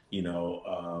beliefs.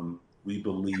 We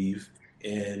believe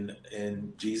in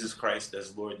Jesus Christ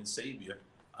as Lord and Savior.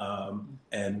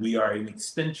 And we are an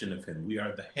extension of him. We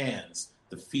are the hands,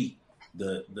 the feet,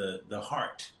 the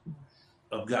heart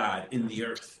of God in the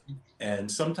earth.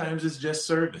 And sometimes it's just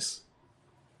service.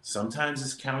 Sometimes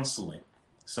it's counseling.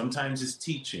 Sometimes it's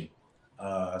teaching.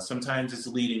 Sometimes it's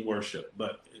leading worship.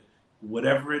 But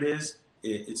whatever it is,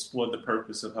 it's for the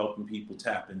purpose of helping people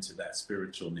tap into that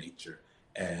spiritual nature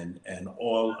and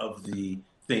all of the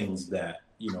things that,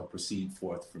 proceed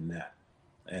forth from that.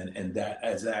 And that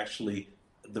is actually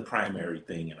the primary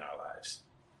thing in our lives.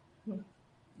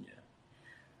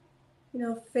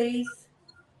 Yeah. Faith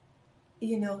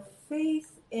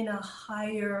in a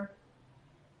higher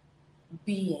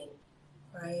being,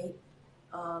 right?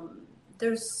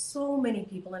 There's so many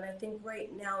people, and I think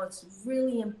right now it's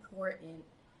really important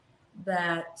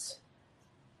that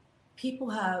people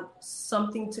have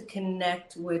something to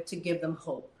connect with to give them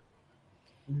hope.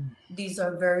 These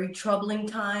are very troubling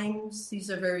times. These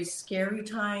are very scary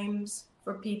times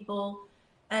for people.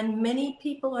 And many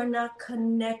people are not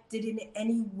connected in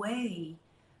any way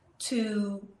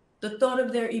to the thought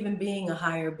of there even being a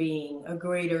higher being, a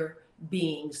greater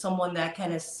being, someone that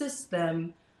can assist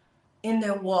them in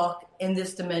their walk in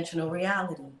this dimensional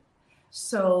reality.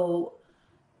 So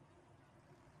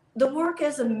the work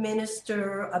as a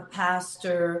minister, a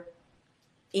pastor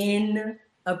in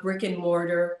a brick and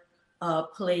mortar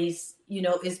place,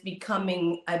 is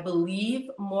becoming, I believe,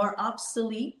 more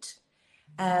obsolete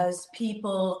as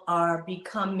people are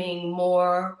becoming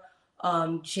more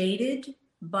jaded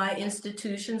by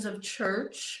institutions of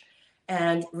church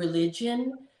and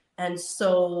religion. And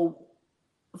so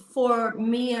for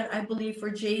me, and I believe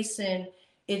for Jason,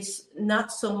 it's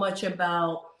not so much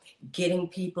about getting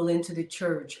people into the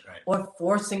church or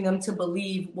forcing them to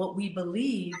believe what we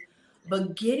believe,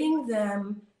 but getting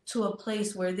them to a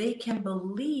place where they can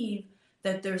believe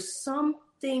that there's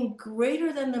something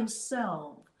greater than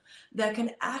themselves that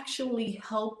can actually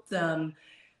help them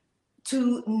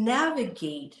to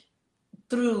navigate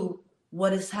through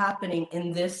what is happening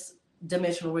in this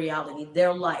dimensional reality,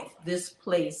 their life, this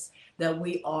place that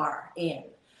we are in.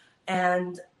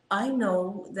 And I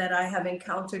know that I have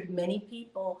encountered many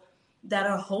people that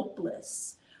are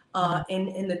hopeless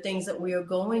in the things that we are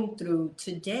going through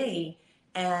today.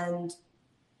 And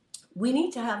we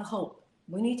need to have hope.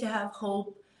 We need to have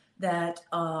hope that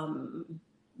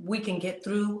we can get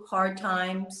through hard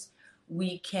times.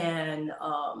 We can,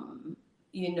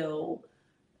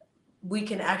 we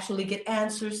can actually get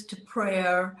answers to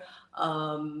prayer.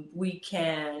 We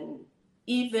can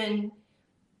even,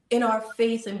 in our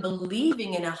faith and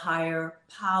believing in a higher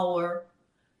power,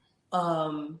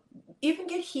 even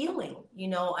get healing.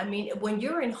 When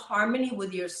you're in harmony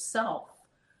with yourself,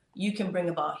 you can bring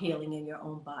about healing in your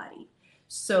own body.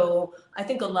 So I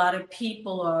think a lot of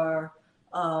people are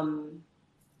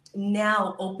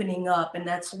now opening up, and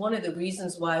that's one of the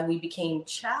reasons why we became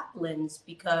chaplains,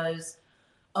 because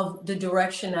of the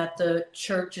direction that the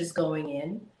church is going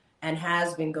in and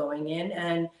has been going in.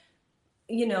 And,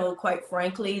 quite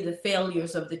frankly, the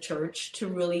failures of the church to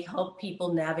really help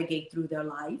people navigate through their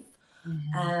life.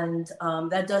 Mm-hmm. And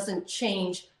that doesn't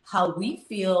change how we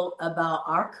feel about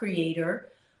our Creator.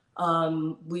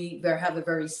 We have a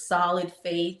very solid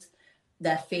faith.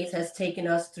 That faith has taken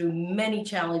us through many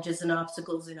challenges and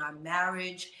obstacles in our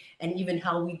marriage and even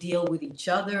how we deal with each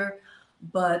other.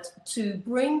 But to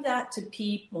bring that to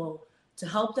people, to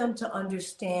help them to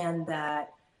understand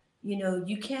that,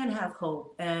 you can have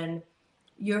hope and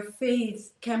your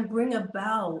faith can bring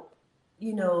about,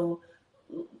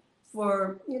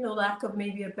 for, lack of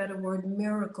maybe a better word,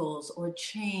 miracles or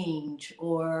change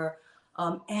or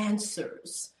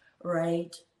answers,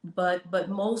 right? But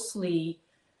mostly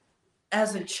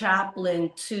as a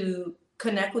chaplain, to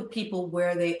connect with people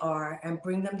where they are and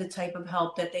bring them the type of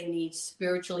help that they need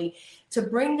spiritually to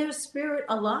bring their spirit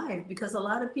alive, because a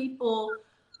lot of people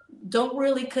don't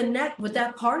really connect with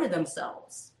that part of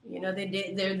themselves.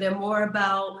 They're more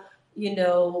about,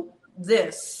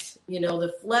 this,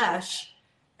 the flesh,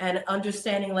 and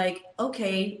understanding like,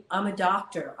 okay, I'm a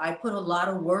doctor. I put a lot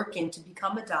of work in to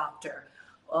become a doctor.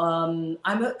 I'm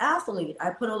an athlete. I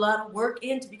put a lot of work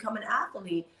in to become an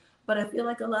athlete. But I feel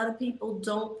like a lot of people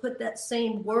don't put that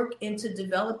same work into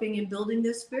developing and building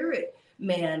their spirit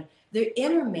man, their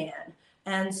inner man.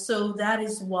 And so that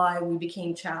is why we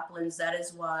became chaplains. That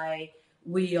is why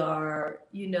we are,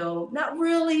 not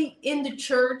really in the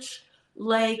church.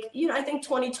 Like, I think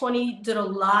 2020 did a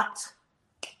lot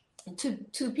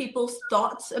to people's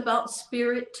thoughts about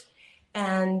spirit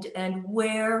and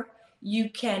where you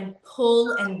can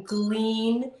pull and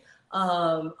glean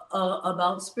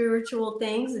about spiritual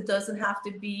things. It doesn't have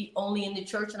to be only in the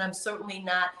church, and I'm certainly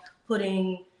not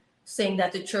saying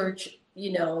that the church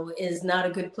is not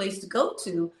a good place to go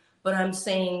to. But I'm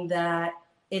saying that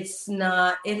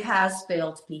it has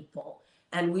failed people.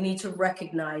 And we need to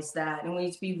recognize that, and we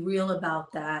need to be real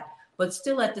about that. But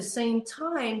still, at the same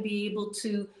time, be able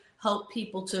to help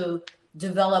people to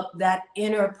develop that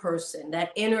inner person,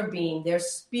 that inner being, their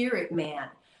spirit man.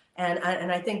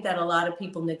 And I think that a lot of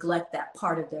people neglect that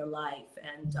part of their life.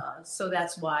 And so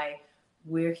that's why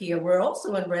we're here. We're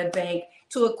also in Red Bank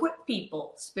to equip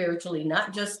people spiritually,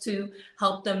 not just to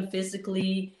help them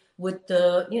physically with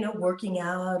the, working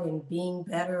out and being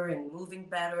better and moving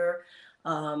better,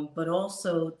 but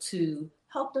also to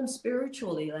help them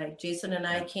spiritually. Like Jason and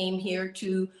I came here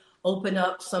to open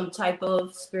up some type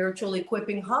of spiritual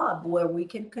equipping hub where we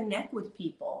can connect with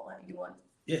people. You want?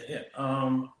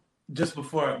 Yeah. Just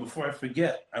before I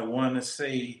forget, I want to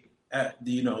say,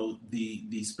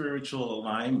 the spiritual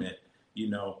alignment,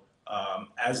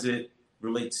 as it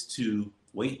relates to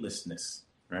weightlessness,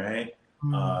 right?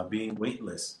 Being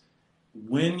weightless.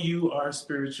 When you are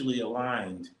spiritually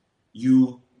aligned,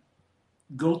 you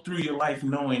go through your life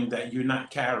knowing that you're not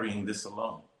carrying this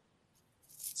alone.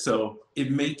 So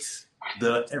it makes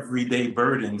the everyday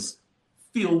burdens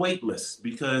feel weightless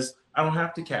because I don't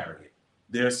have to carry it.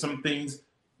 There are some things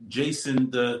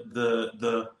Jason,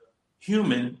 the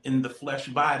human in the flesh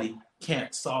body,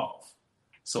 can't solve.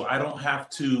 So I don't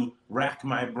have to rack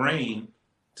my brain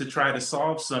to try to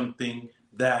solve something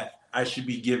that I should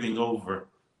be giving over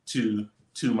to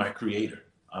my creator.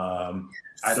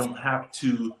 I don't have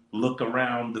to look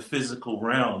around the physical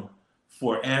realm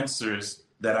for answers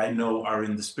that I know are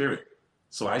in the spirit.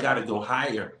 So I got to go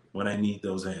higher when I need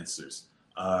those answers.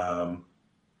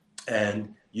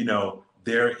 And,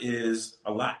 there is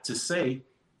a lot to say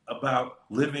about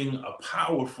living a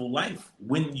powerful life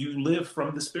when you live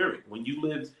from the spirit, when you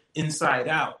live inside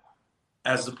out,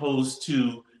 as opposed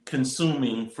to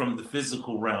consuming from the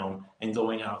physical realm and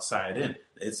going outside in.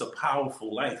 It's a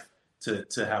powerful life to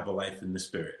have a life in the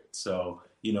spirit. So,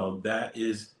 that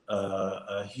is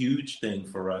a huge thing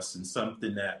for us and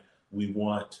something that we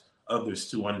want others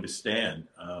to understand.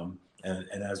 And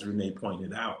as Renee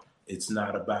pointed out, it's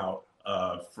not about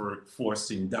for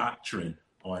forcing doctrine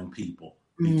on people,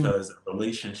 because a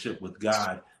relationship with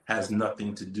God has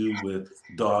nothing to do with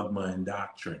dogma and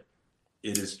doctrine.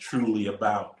 It is truly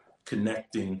about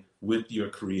connecting with your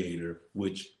creator,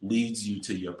 which leads you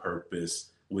to your purpose,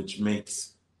 which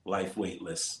makes life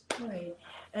weightless. Right.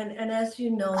 And as you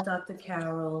know, Dr.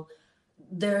 Carol,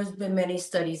 there's been many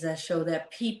studies that show that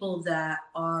people that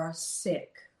are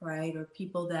sick, right, or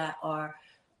people that are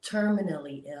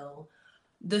terminally ill,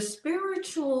 the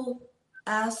spiritual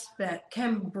aspect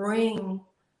can bring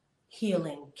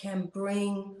healing, can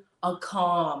bring a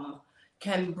calm,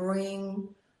 can bring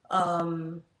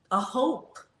a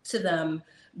hope to them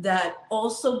that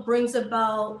also brings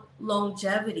about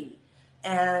longevity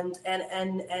and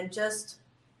just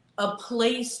a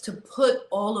place to put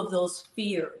all of those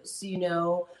fears,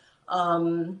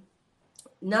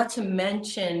 not to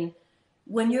mention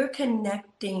when you're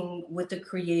connecting with the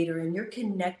creator and you're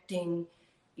connecting,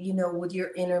 with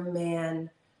your inner man,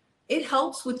 it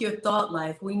helps with your thought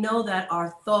life. We know that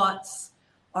our thoughts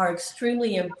are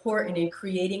extremely important in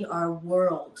creating our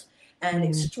world and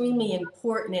extremely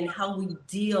important in how we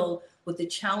deal with the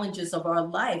challenges of our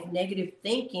life. Negative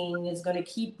thinking is going to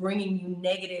keep bringing you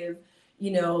negative,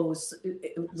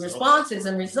 responses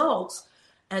and results.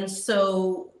 And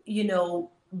so,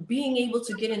 being able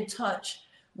to get in touch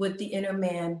with the inner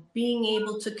man, being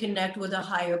able to connect with a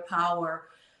higher power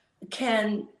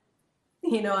can,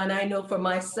 and I know for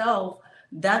myself,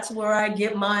 that's where I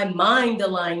get my mind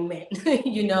alignment,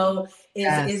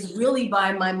 is really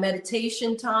by my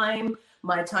meditation time,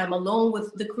 my time alone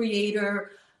with the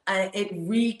creator. It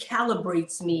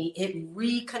recalibrates me. It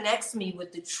reconnects me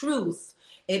with the truth.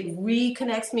 It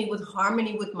reconnects me with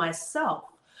harmony with myself.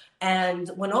 And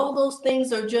when all those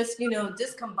things are just,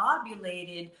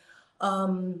 discombobulated,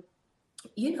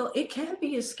 it can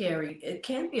be a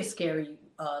scary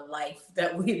life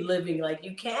that we're living. Like,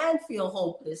 you can feel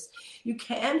hopeless. You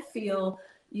can feel,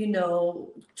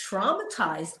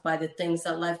 traumatized by the things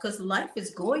that life, because life is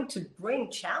going to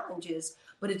bring challenges,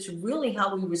 but it's really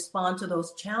how we respond to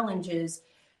those challenges.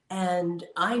 And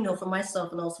I know for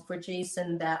myself and also for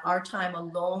Jason that our time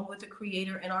alone with the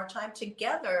creator and our time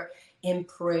together in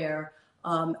prayer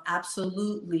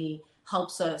absolutely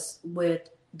helps us with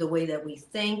the way that we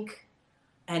think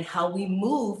and how we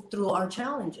move through our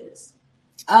challenges.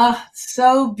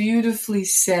 So beautifully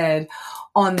said.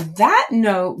 On that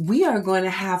note, we are going to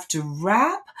have to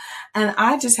wrap, and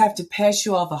I just have to pass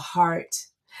you all the heart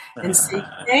and say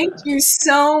thank you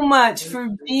so much for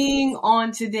being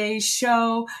on today's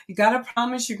show. You got to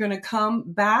promise you're going to come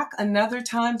back another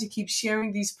time to keep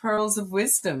sharing these pearls of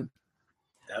wisdom.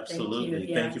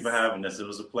 Absolutely. Thank you for having us. It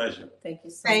was a pleasure. Thank you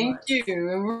so much. Thank you.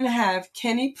 And we're going to have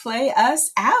Kenny play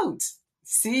us out.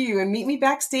 See you and meet me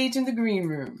backstage in the green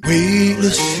room.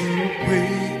 Weightless,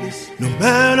 weightless. No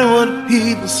matter what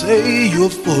people say, you're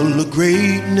full of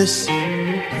greatness.